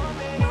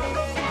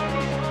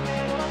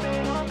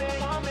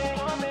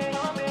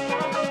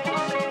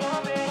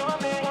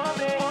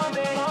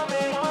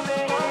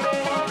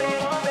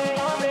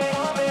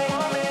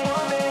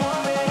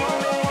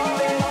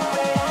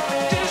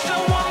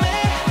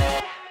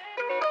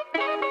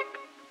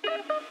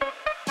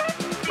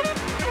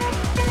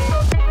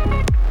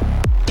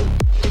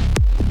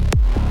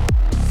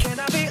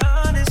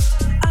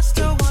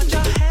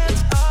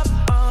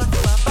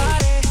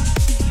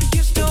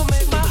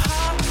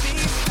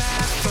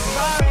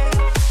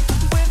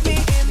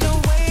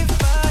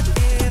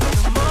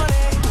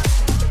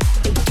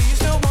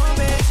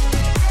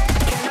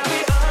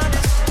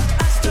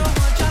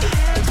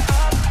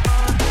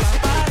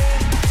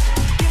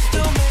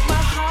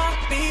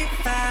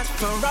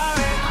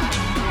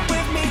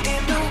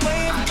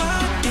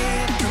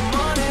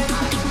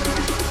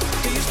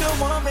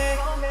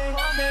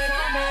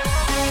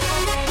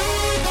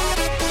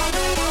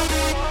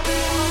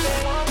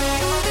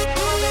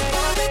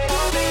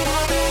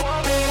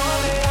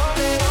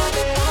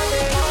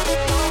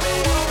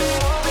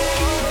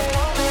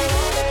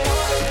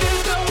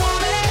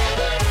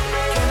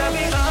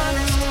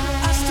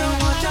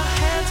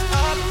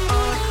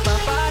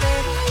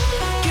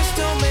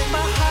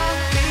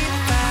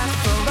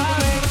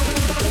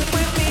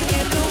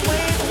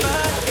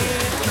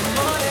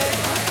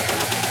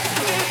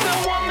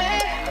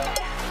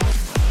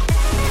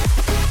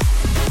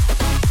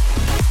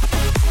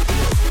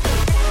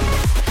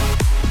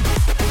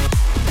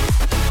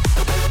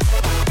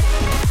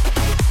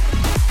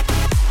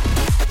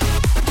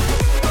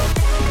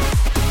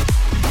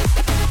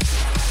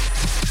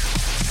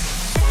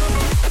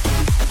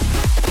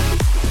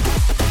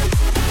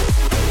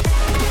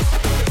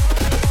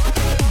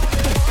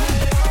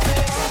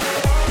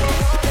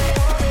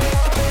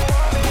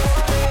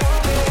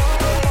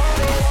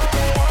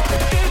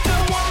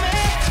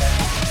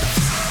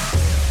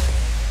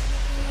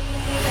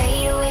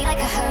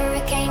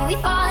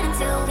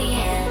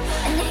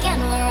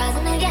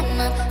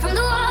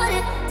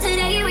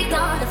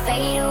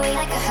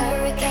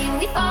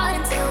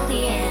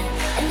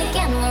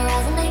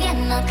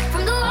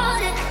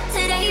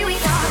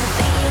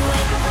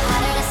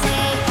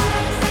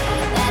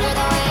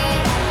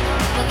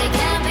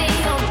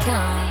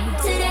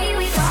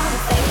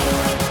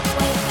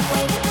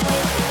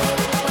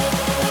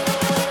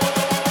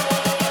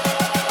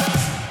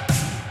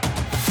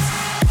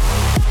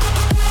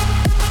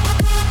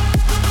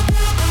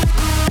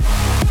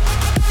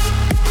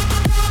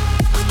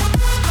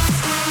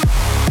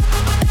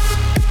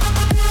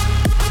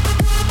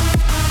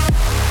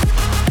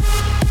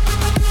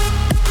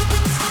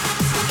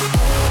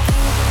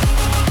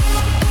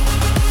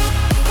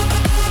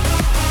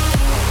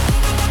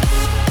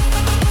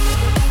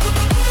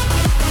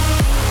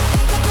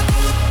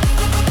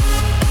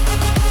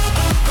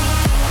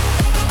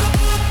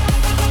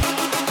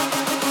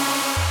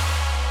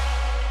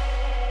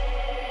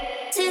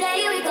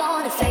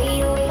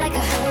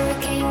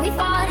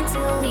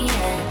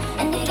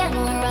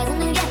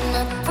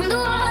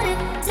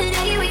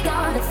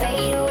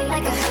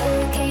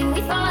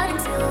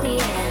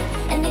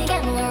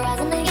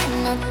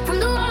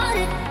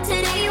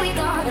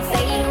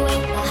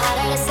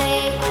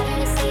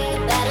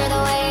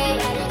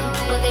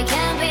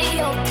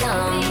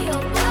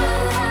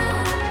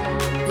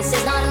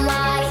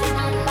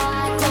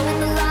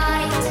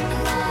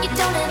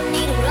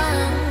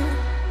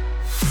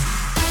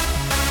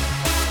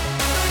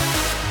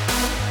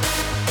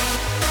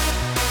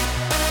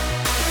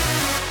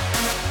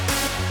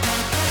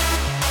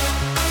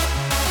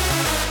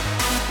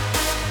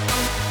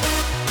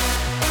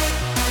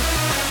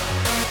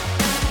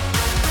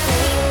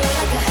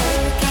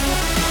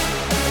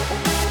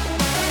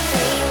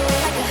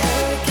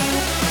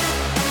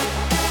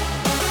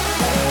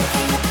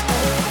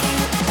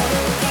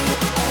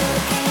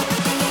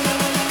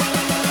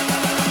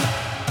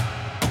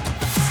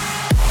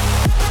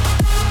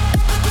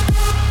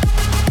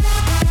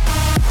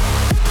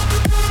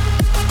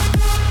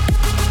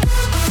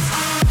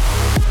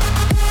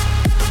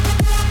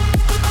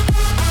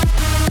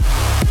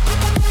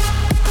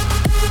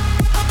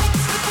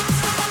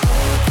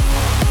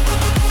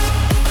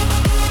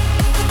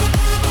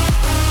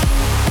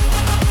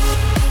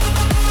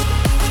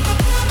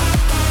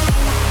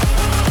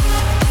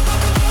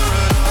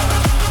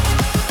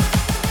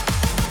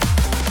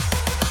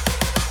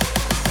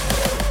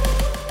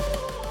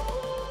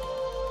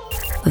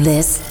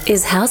 This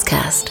is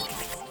Housecast.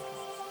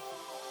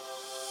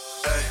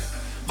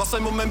 Vad ist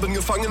ein Moment, bin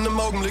gefangen im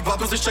Augenblick.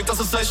 Warte, bis ich check, dass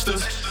es echt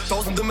ist.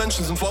 Tausende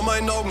Menschen sind vor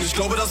meinen Augen. Ich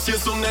glaube, das hier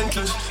ist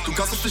unendlich. Du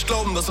kannst es nicht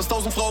glauben, dass es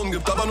 1000 Frauen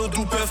gibt, aber nur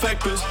du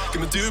perfekt bist. Geh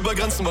mit dir über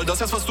Grenzen, weil das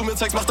jetzt, was du mir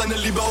zeigst, macht deine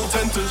Liebe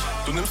authentisch.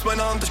 Du nimmst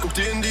meine Hand, ich guck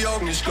dir in die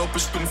Augen. Ich glaub,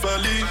 ich bin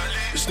verliebt.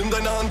 Ich nimm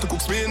deine Hand, du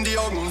guckst mir in die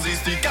Augen und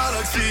siehst die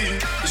Galaxie.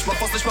 Ich mach,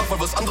 was ich mach, weil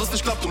was anderes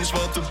nicht klappt und ich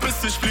warte,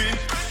 bis ich flieh.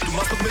 Du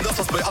machst mit mir das,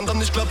 was bei anderen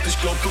nicht klappt. Ich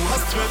glaub, du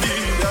hast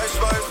verdient. Ja,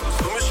 ich weiß, dass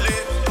du mich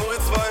liebst. Nur wir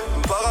zwei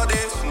im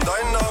Paradies, in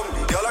deinen Augen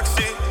die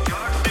Galaxie.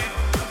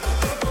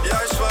 Ja,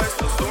 ich weiß,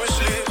 dass du mich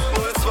liebst.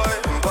 Nur wir zwei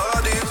im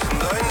Paradies, in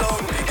deinen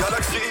Augen die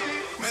Galaxie.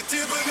 Mit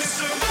dir bin ich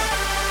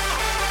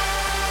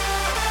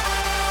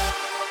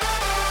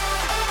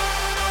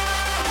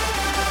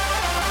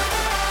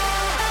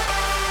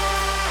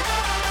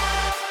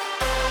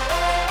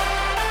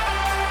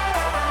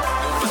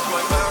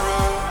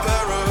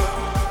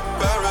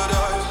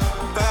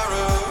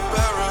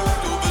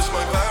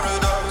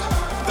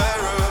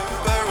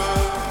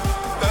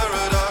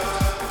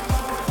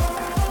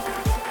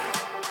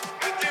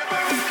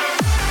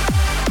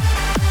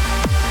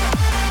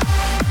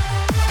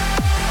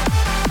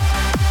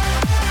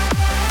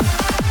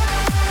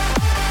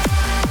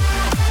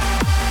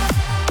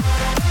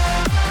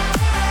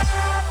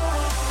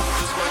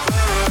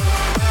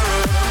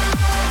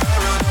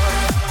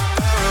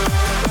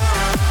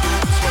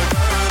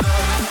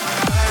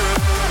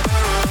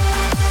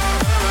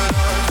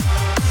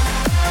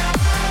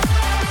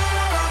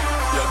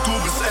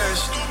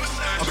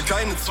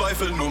im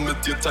Zweifel, nur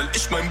mit dir teil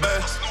ich mein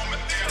Bett.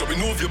 Glaub mir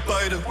nur wir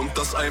beide und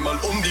das einmal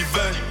um die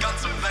Welt.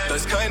 Da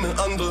ist keine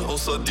andere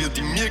außer dir,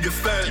 die mir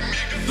gefällt.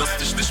 Lass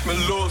dich nicht mehr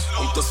los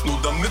und das nur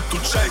damit du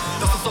checkst,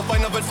 dass es auf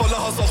einer Welt voller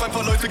Hass auch ein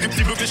paar Leute gibt,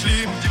 die wirklich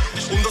lieben.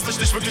 Und dass ich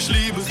dich wirklich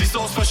liebe, siehst du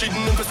aus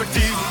verschiedenen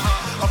Perspektiven.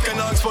 Hab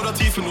keine Angst vor der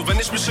Tiefe, nur wenn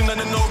ich mich in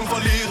deinen Augen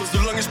verliere.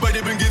 Solange ich bei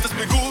dir bin, geht es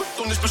mir gut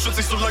und ich beschütze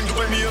dich, solange du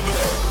bei mir bist.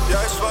 Ja,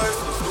 ich weiß,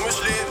 dass du mich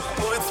liebst,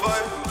 nur wir zwei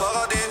im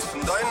Paradies,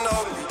 in deinen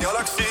Augen die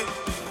Galaxie.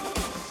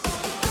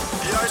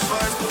 Ja, ich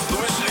weiß, dass du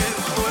mich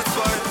liebst, nur wir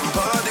zwei im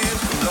Paradies,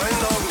 in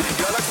deinen Augen die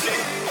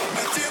Galaxie.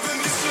 Mit dir bin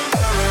ich so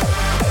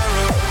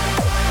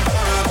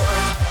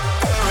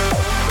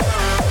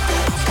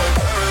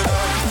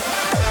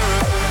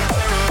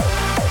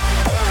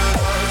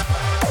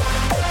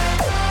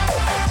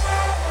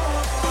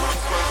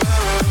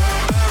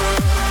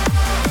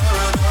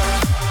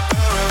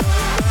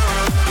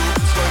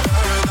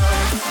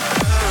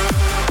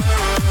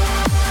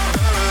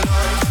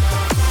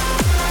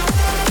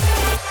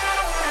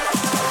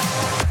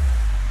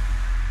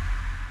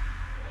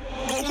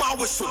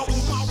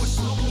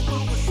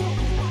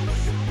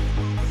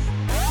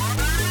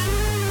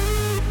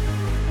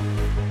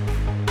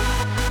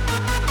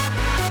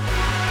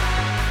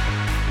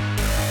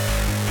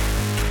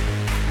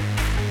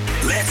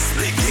Let's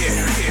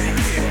begin.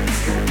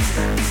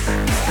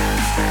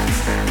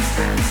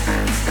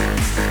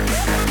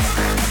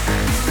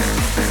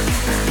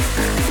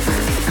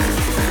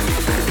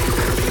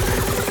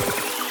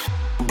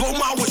 Blow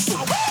my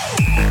whistle.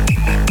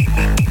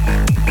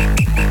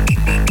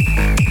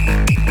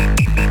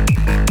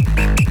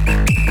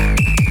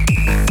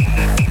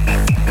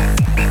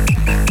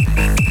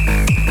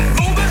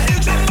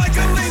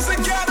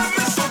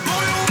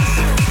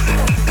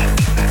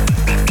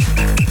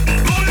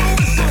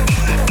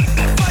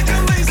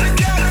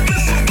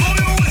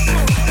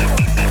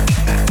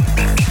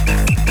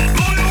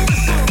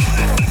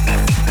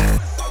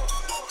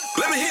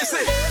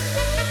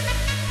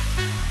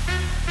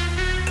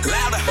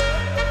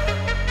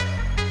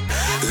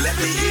 Let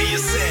me hear you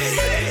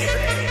say